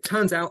 But it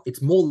turns out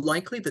it's more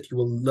likely that you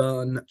will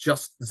learn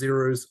just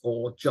zeros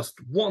or just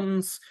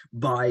ones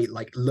by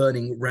like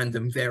learning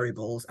random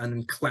variables and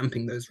then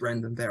clamping those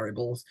random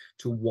variables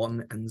to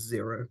 1 and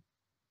 0.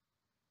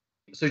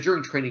 So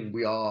during training,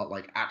 we are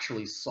like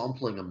actually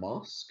sampling a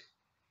mask.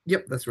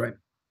 Yep, that's right.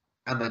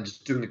 And then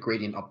just doing a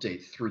gradient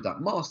update through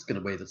that mask in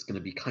a way that's going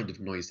to be kind of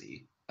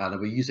noisy. And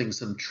we're using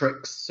some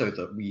tricks so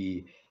that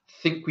we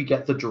think we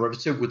get the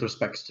derivative with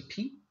respect to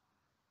p.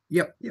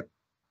 Yep.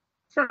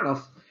 Fair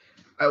enough.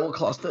 I will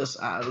class this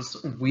as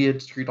weird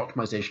street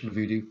optimization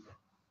voodoo.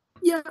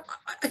 Yeah,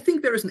 I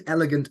think there is an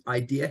elegant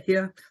idea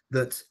here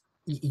that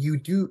you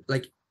do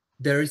like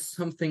there is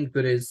something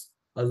that is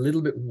a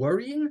little bit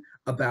worrying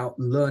about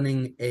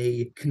learning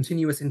a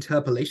continuous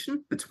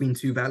interpolation between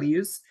two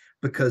values,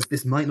 because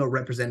this might not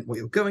represent what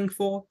you're going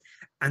for.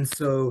 And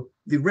so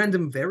the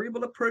random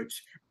variable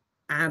approach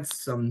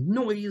adds some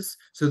noise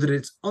so that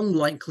it's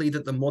unlikely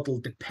that the model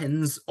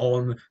depends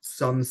on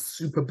some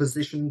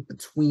superposition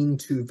between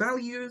two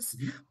values,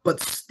 but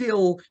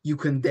still you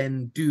can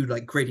then do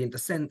like gradient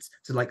descent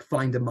to like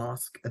find a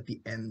mask at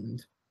the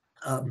end.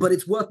 But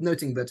it's worth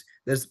noting that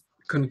there's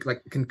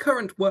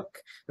concurrent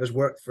work. There's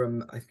work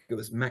from, I think it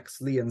was Max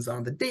Lee and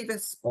Xander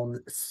Davis on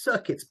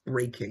circuit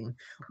breaking,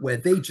 where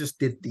they just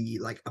did the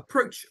like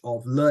approach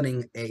of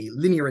learning a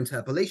linear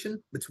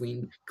interpolation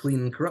between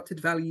clean and corrupted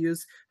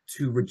values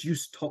to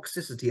reduce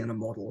toxicity in a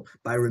model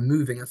by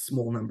removing a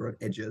small number of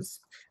edges.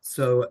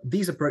 So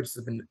these approaches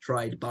have been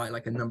tried by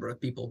like a number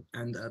of people,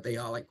 and they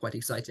are like quite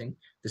exciting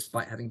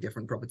despite having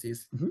different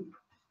properties.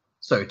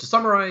 So to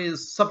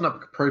summarize,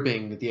 subnetwork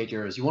probing, the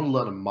idea is you want to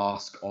learn a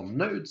mask on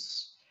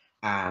nodes,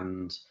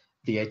 and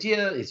the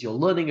idea is you're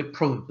learning a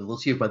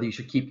probability of whether you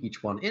should keep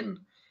each one in,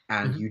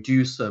 and you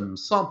do some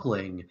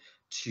sampling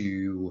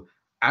to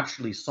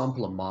actually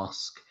sample a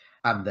mask,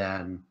 and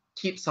then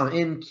keep some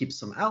in, keep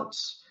some out,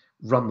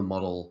 run the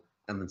model,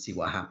 and then see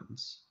what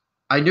happens.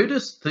 I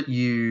noticed that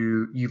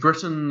you've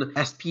written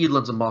SP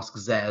learns a mask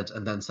Z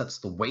and then sets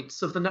the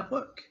weights of the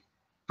network.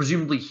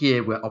 Presumably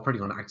here we're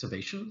operating on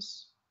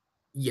activations.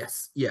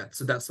 Yes, yeah.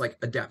 So that's like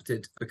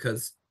adapted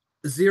because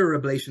zero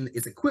ablation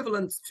is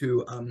equivalent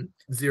to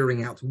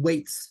zeroing out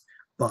weights,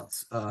 but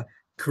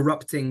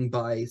corrupting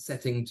by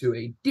setting to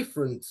a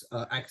different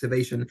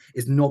activation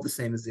is not the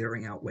same as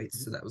zeroing out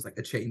weights. So that was like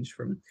a change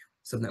from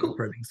subnetwork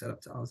probing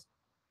setup to ours.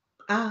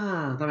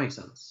 Ah, that makes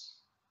sense.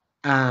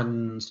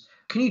 And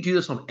can you do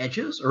this on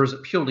edges, or is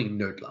it purely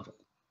node level?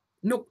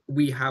 Nope,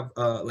 we have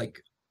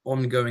like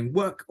ongoing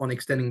work on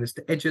extending this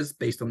to edges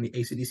based on the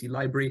ACDC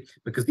library,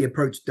 because the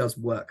approach does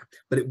work,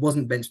 but it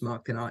wasn't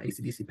benchmarked in our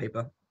ACDC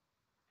paper.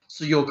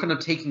 So you're kind of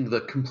taking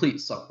the complete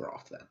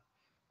subgraph then.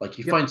 Like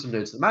you find some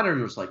nodes that matter,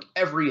 and there's like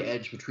every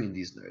edge between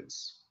these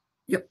nodes.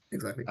 Yep,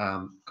 exactly.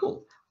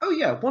 Cool. Oh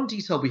yeah, one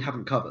detail we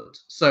haven't covered.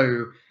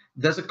 So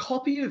there's a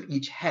copy of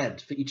each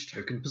head for each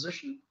token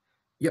position.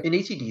 Yep. In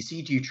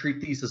ACDC, do you treat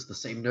these as the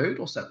same node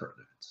or separate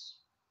nodes?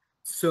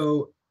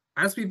 So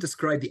as we've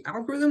described the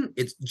algorithm,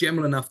 it's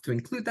general enough to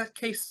include that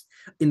case.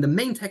 In the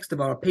main text of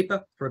our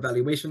paper for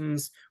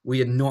evaluations,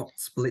 we are not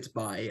split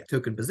by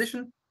token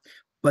position,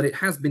 but it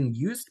has been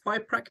used by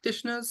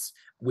practitioners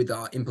with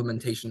our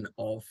implementation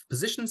of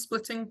position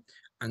splitting.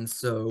 And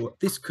so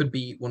this could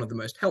be one of the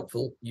most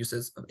helpful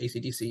uses of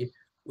ACDC,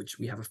 which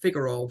we have a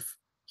figure of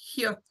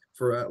here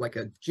for like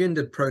a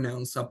gendered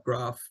pronoun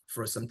subgraph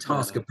for some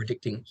task of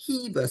predicting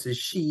he versus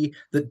she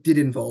that did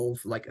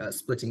involve like a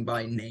splitting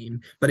by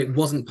name, but it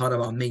wasn't part of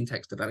our main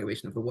text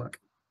evaluation of the work.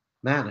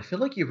 Man, I feel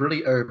like you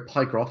really owe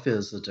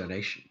PyGraphers a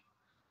donation.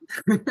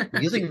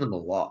 I'm using them a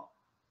lot,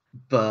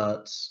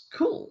 but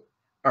cool.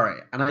 All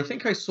right, and I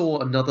think I saw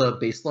another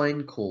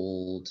baseline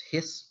called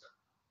HISP.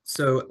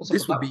 So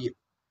this would be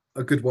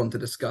a good one to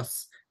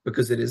discuss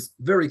because it is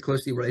very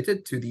closely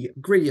related to the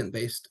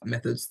gradient-based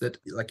methods that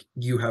like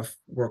you have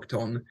worked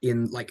on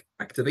in like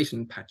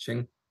activation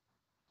patching.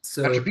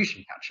 So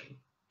attribution patching.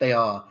 They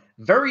are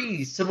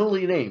very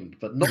similarly named,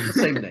 but not the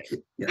same name.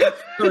 Yeah,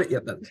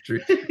 that's true.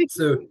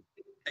 So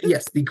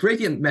yes, the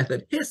gradient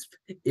method HISP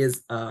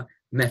is a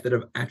method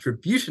of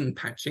attribution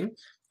patching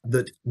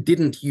that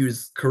didn't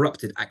use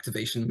corrupted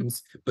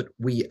activations, but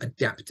we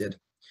adapted.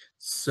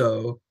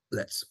 So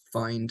let's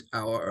find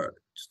our,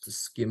 just to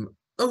skim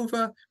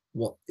over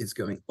what is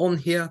going on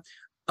here.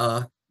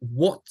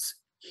 What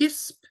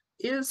HISP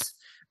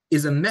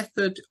is a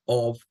method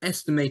of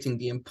estimating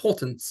the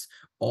importance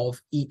of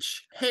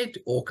each head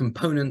or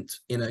component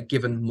in a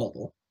given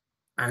model.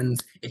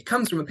 And it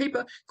comes from a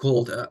paper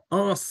called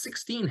Are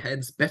 16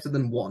 Heads Better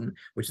Than One,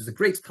 which is a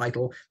great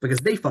title because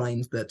they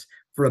find that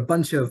for a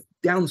bunch of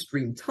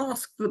downstream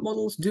tasks that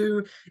models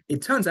do,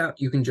 it turns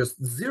out you can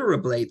just zero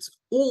ablate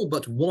all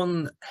but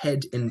one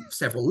head in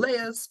several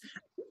layers,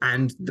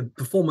 and the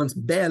performance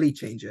barely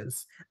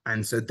changes.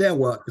 And so their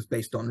work was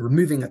based on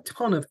removing a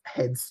ton of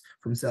heads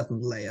from certain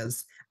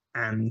layers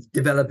and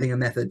developing a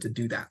method to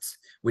do that,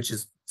 which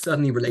is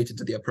certainly related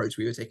to the approach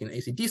we were taking in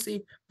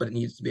ACDC, but it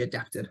needs to be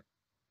adapted.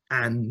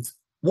 And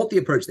what the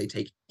approach they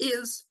take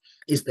is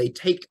they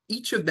take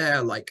each of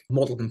their like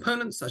model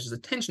components, such as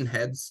attention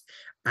heads,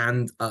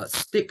 and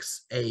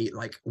sticks a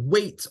like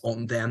weight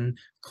on them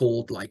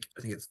called like,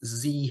 I think it's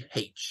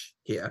ZH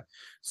here.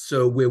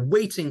 So we're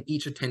weighting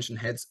each attention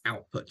head's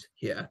output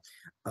here.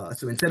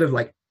 So instead of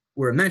like,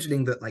 we're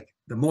imagining that like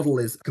the model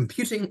is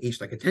computing each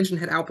like attention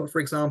head output,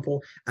 for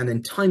example, and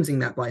then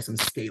timesing that by some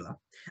scalar.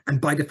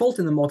 And by default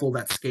in the model,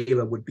 that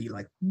scalar would be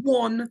like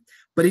 1.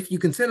 But if you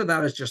consider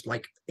that as just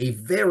like a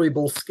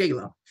variable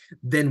scalar,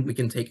 then we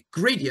can take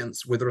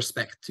gradients with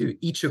respect to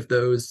each of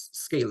those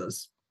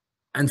scalars.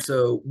 And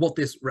so what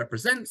this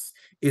represents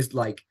is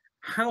like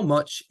how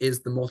much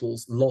is the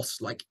model's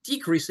loss like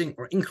decreasing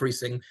or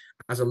increasing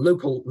as a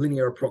local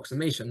linear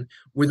approximation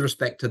with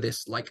respect to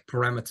this like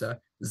parameter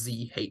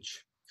ZH.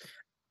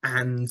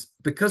 And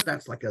because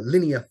that's like a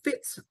linear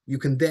fit, you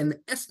can then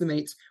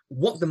estimate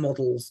what the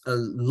model's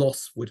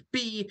loss would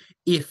be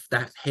if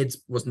that head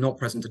was not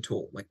present at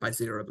all, like by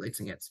zero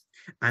blading it.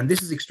 And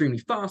this is extremely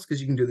fast because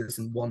you can do this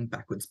in one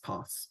backwards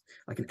pass,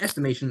 like an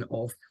estimation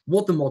of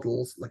what the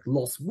model's like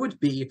loss would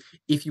be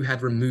if you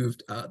had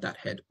removed that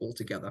head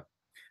altogether.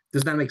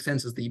 Does that make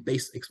sense as the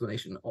base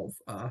explanation of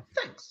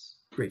Thanks.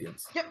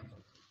 gradients? Yep.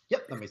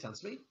 Yep, that makes sense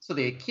to me. So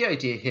the key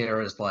idea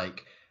here is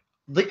like,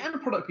 the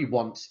end product we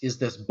want is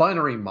this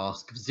binary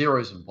mask of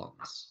zeros and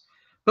ones.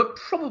 But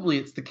probably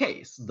it's the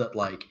case that,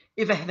 like,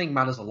 if a heading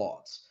matters a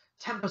lot,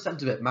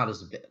 10% of it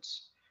matters a bit,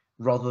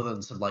 rather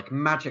than some, like,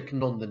 magic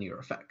non-linear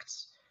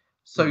effects.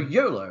 So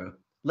YOLO,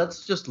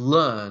 let's just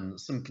learn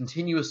some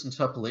continuous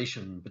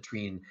interpolation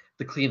between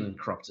the clean and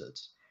corrupted.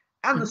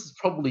 And this is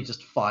probably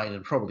just fine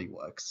and probably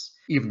works,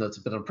 even though it's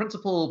a bit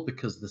unprintable,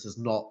 because this is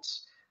not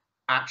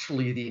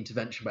actually the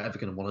intervention we're ever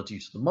going to want to do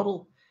to the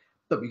model.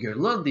 But we go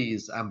learn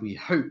these, and we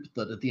hope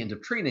that at the end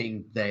of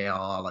training, they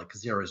are like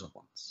zeros or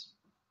ones.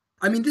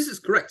 I mean, this is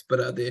correct,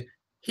 but the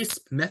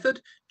HISP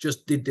method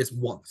just did this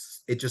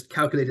once. It just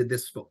calculated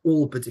this for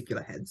all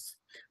particular heads.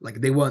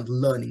 Like, they weren't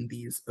learning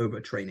these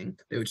over training.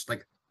 They were just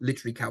like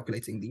literally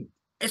calculating the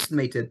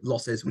estimated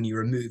losses when you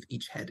remove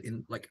each head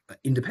in like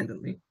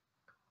independently.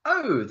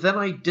 Oh, then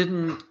I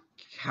didn't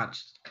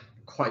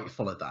quite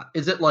follow that.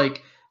 Is it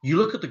like you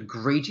look at the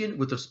gradient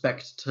with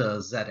respect to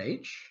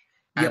ZH,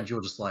 and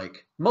you're just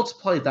like,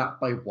 multiply that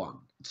by 1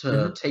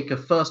 to take a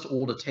first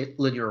order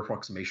linear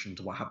approximation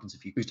to what happens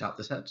if you boot out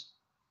this head?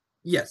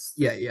 Yes,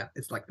 yeah.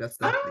 It's like that's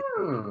the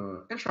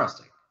Oh,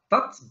 interesting.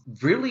 That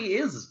really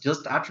is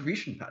just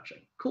attribution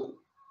patching. Cool.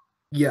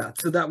 Yeah,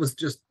 so that was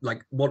just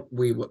like what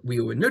we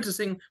were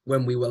noticing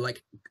when we were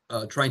like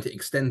trying to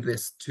extend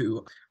this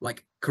to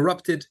like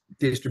corrupted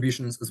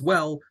distributions as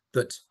well,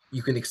 that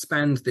you can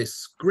expand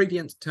this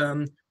gradient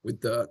term with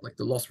the like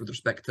the loss with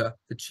respect to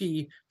the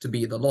chi to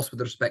be the loss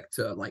with respect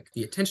to like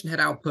the attention head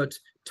output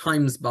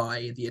times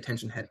by the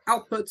attention head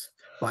output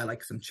by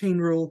like some chain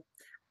rule.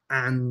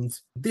 And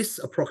this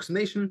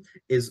approximation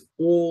is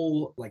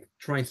all like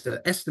trying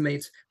to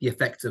estimate the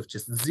effect of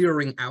just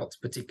zeroing out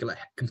particular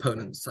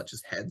components such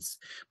as heads.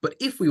 But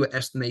if we were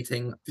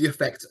estimating the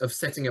effect of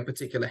setting a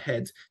particular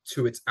head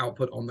to its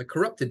output on the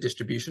corrupted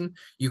distribution,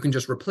 you can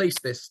just replace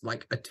this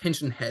like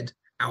attention head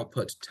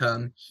output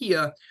term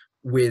here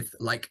with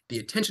like the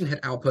attention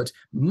head output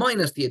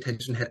minus the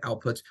attention head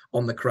output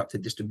on the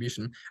corrupted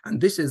distribution. And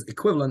this is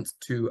equivalent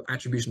to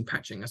attribution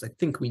patching, as I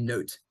think we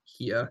note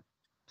here.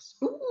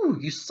 Ooh,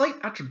 you cite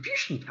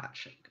attribution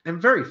patching.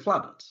 I'm very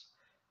flattered.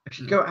 I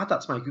should go add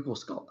that to my Google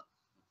Scholar.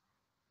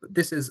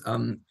 This is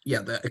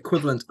the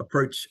equivalent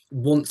approach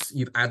once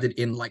you've added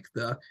in like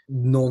the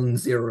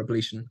non-zero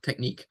ablation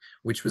technique,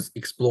 which was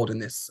explored in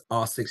this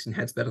R16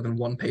 heads better than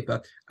one paper,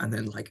 and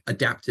then like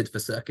adapted for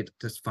circuit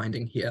just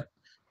finding here.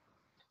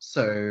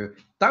 So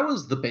that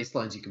was the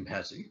baselines you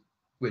compare to,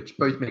 which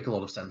both make a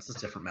lot of sense as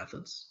different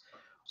methods.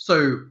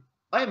 So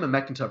I am a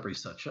mech-interp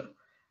researcher.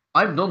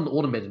 I'm not an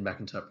automated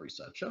mech-interp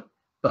researcher,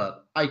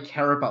 but I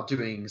care about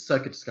doing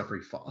circuit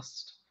discovery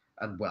fast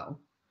and well.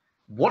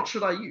 What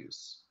should I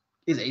use?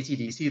 Is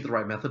ACDC the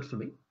right method for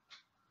me?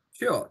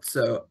 Sure.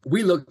 So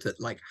we looked at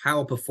like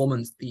how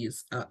performant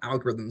these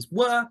algorithms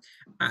were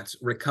at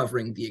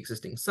recovering the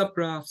existing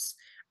subgraphs,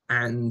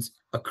 and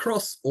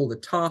across all the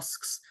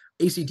tasks,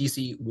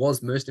 ACDC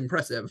was most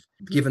impressive,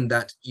 given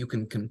that you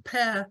can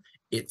compare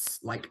its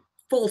like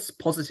false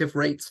positive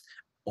rate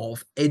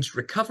of edge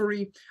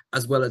recovery,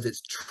 as well as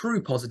its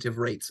true positive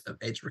rates of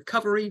edge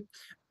recovery.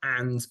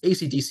 And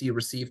ACDC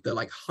received the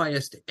like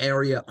highest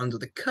area under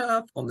the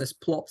curve on this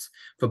plot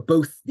for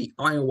both the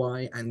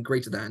IOI and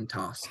greater than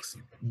tasks,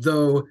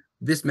 though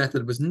this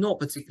method was not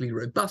particularly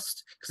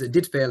robust because it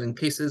did fail in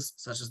cases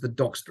such as the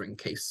docstring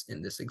case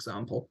in this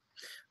example.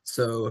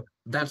 So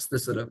that's the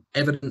sort of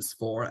evidence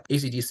for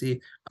ACDC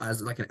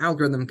as like an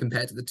algorithm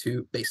compared to the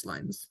two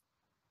baselines.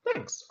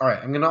 Thanks. All right,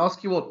 I'm going to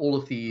ask you what all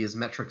of these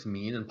metrics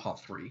mean in part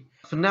 3.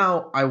 For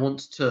now, I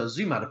want to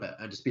zoom out a bit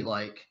and just be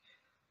like,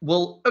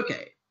 well,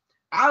 okay,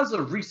 as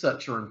a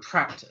researcher in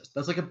practice,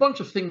 there's like a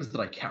bunch of things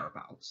that I care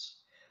about.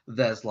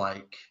 There's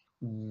like,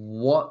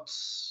 what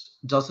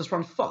does this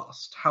run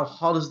fast? How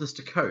hard is this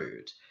to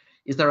code?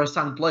 Is there a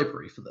standard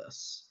library for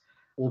this?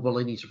 Or will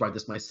I need to write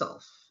this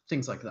myself?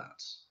 Things like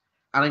that.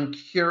 And I'm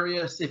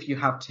curious if you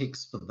have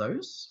takes for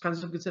those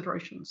kinds of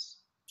considerations.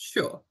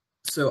 Sure.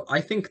 So I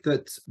think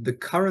that the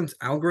current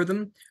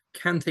algorithm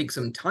can take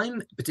some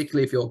time,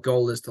 particularly if your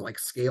goal is to like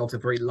scale to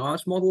very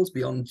large models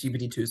beyond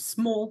GPT-2's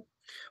small.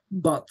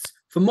 But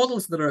for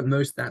models that are at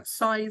most that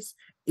size,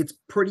 it's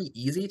pretty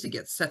easy to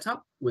get set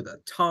up with a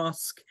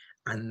task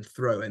and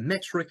throw a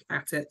metric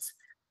at it,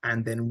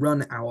 and then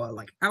run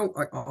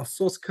our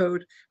source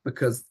code,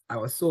 because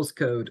our source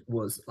code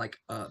was like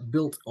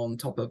built on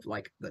top of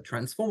like the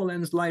transformer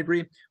lens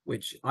library,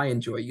 which I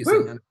enjoy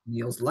using, and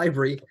Neil's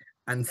library.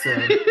 And so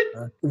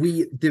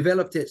we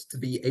developed it to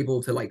be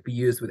able to like be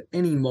used with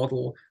any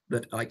model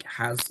that like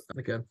has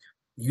like a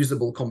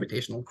usable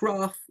computational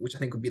graph, which I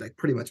think would be like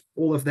pretty much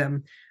all of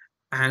them.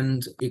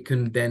 And it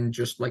can then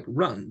just like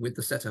run with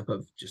the setup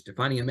of just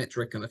defining a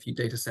metric and a few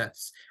data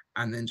sets,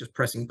 and then just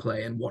pressing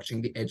play and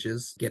watching the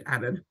edges get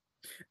added.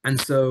 And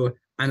so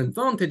an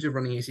advantage of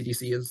running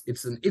ACDC is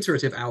it's an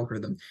iterative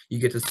algorithm. You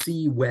get to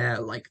see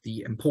where like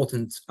the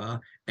important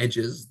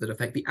edges that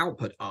affect the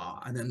output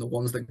are, and then the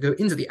ones that go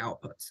into the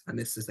output. And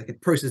this is like a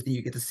process that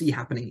you get to see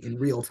happening in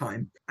real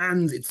time.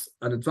 And it's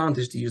an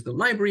advantage to use the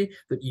library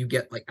that you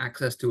get like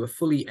access to a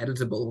fully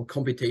editable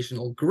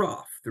computational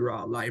graph through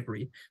our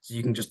library. So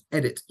you can just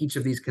edit each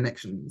of these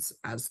connections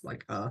as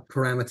like a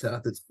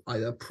parameter that's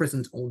either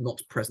present or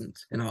not present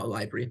in our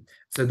library.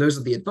 So those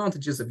are the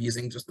advantages of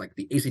using just like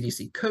the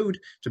ACDC code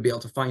to be able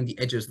to find the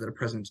edges that are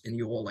present in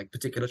your like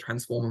particular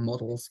transformer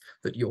models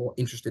that you're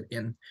interested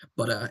in.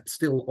 But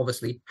still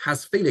obviously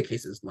has failure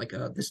cases, like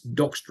this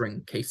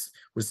docstring case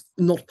was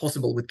not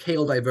possible with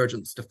KL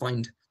divergence to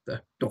find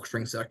the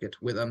docstring circuit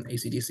with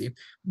ACDC.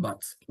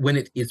 But when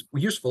it is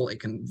useful,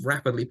 it can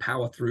rapidly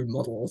power through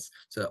models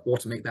to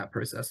automate that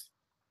process.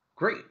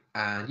 Great.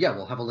 And yeah,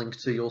 we'll have a link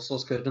to your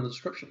source code in the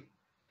description.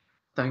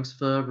 Thanks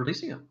for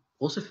releasing it.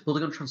 Also for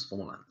building on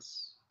transformer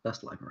lines.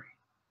 Best library.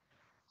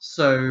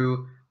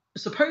 So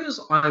suppose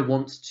I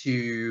want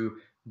to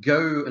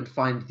go and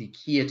find the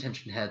key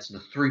attention heads in a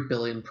 3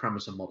 billion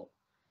parameter model.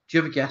 Do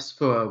you have a guess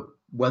for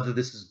whether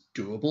this is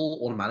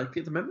doable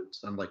automatically at the moment,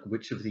 and like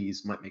which of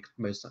these might make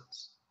the most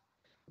sense?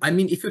 I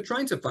mean, if you're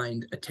trying to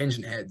find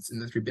attention heads in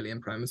the 3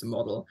 billion parameter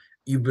model,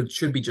 you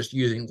should be just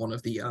using one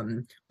of the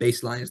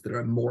baselines that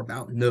are more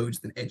about nodes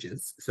than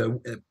edges.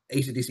 So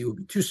ACDC would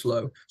be too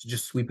slow to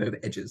just sweep over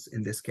edges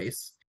in this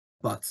case.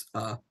 But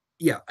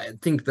yeah, I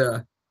think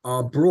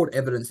our broad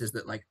evidence is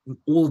that like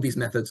all of these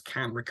methods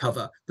can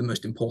recover the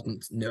most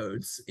important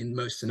nodes in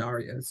most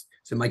scenarios.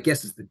 So my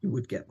guess is that you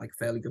would get like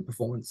fairly good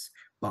performance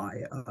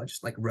by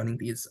just like running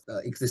these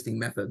existing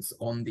methods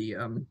on the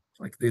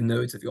like the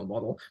nodes of your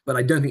model. But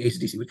I don't think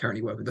ACDC would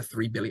currently work with the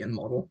 3 billion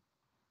model.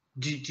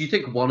 Do you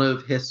think one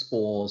of HISP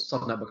or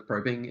subnetwork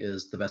probing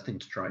is the best thing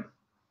to try?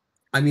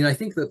 I mean, I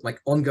think that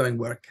like ongoing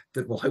work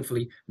that will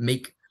hopefully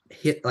make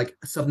like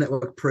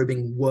subnetwork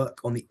probing work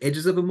on the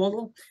edges of a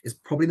model is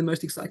probably the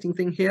most exciting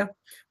thing here.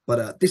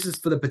 But this is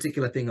for the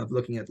particular thing of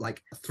looking at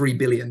like 3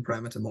 billion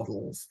parameter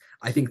models.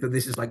 I think that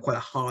this is like quite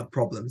a hard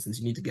problem since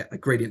you need to get a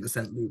gradient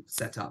descent loop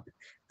set up.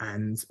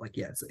 And like,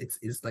 yeah,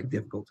 it's like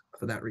difficult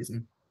for that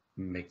reason.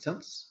 Makes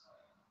sense.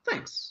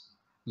 Thanks.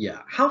 Yeah.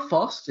 How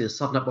fast is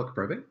subnetwork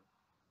probing?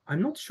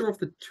 I'm not sure off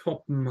the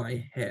top of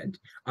my head.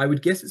 I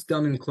would guess it's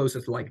done in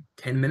closer to like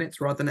 10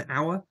 minutes rather than an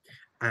hour.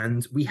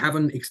 And we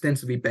haven't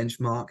extensively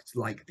benchmarked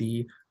like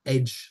the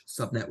edge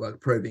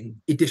subnetwork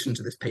probing addition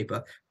to this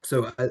paper.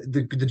 So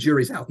the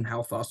jury's out on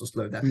how fast or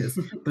slow that is.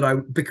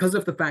 But because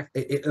of the fact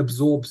it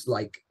absorbs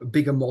like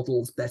bigger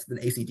models better than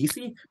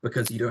ACDC,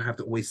 because you don't have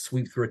to always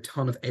sweep through a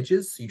ton of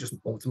edges, so you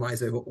just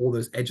optimize over all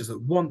those edges at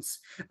once,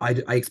 I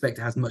expect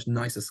it has much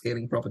nicer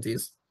scaling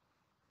properties.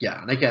 Yeah,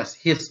 and I guess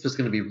HISP is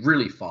going to be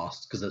really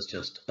fast because it's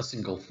just a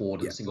single forward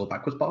and a single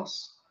backwards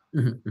pass.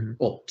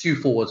 Or 2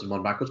 forwards and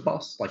 1 backwards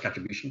pass, like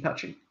attribution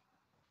patching.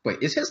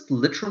 Wait, is HISP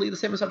literally the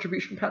same as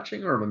attribution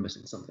patching, or am I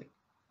missing something?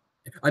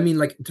 I mean,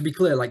 like, to be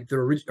clear, like, the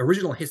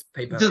original HISP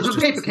paper... The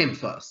paper came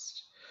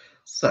first.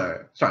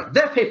 So, sorry,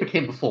 their paper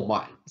came before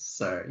mine.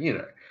 So, you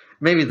know,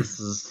 maybe this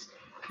is...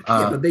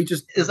 yeah, but they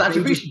just... Is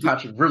attribution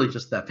patching really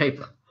just their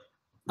paper?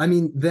 I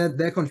mean,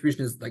 their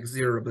contribution is like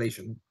zero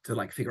ablation to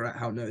like figure out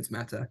how nodes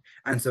matter,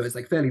 and so it's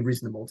like fairly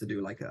reasonable to do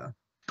like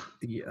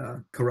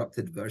the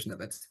corrupted version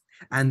of it.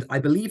 And I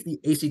believe the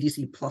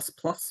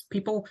ACDC++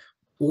 people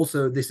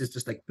also, this is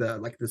just like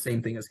the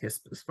same thing as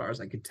HISP as far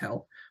as I could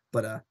tell,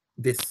 but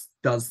this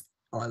does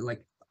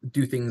like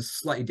do things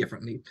slightly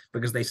differently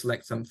because they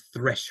select some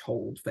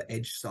threshold for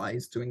edge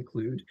size to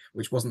include,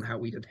 which wasn't how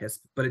we did HISP,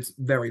 but it's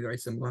very, very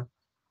similar.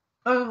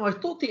 Oh, I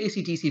thought the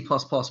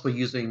ACDC++ were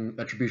using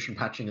attribution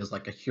patching as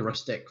like a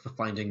heuristic for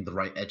finding the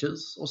right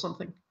edges or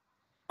something.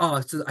 Oh,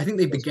 so I think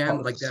they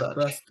began like their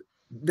first.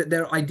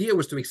 Their idea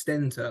was to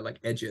extend to like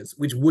edges,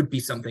 which would be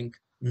something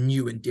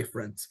new and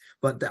different.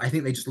 But I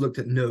think they just looked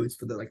at nodes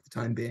for the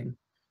time being.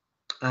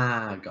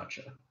 Ah,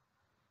 gotcha.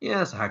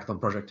 Yeah, it's a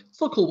hackathon project.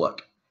 Still cool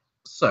work.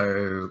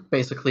 So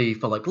basically,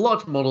 for like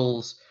large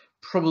models,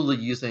 probably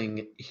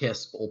using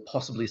HISP or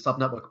possibly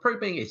subnetwork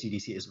probing,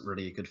 ACDC isn't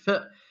really a good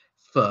fit.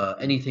 For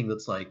anything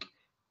that's like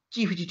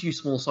GPT-2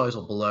 small size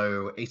or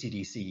below,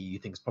 ACDC you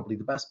think is probably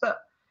the best bet.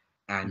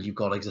 And you've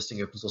got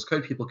existing open source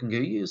code people can go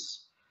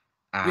use.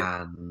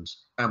 And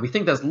we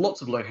think there's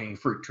lots of low-hanging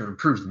fruit to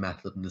improve the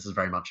method, and this is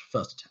very much a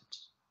first attempt.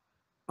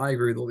 I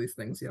agree with all these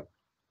things, yeah.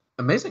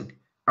 Amazing.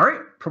 All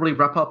right, probably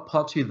wrap up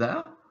part 2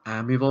 there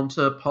and move on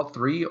to part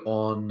 3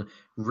 on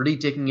really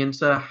digging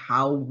into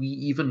how we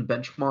even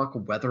benchmark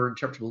whether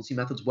interpretability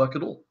methods work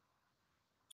at all.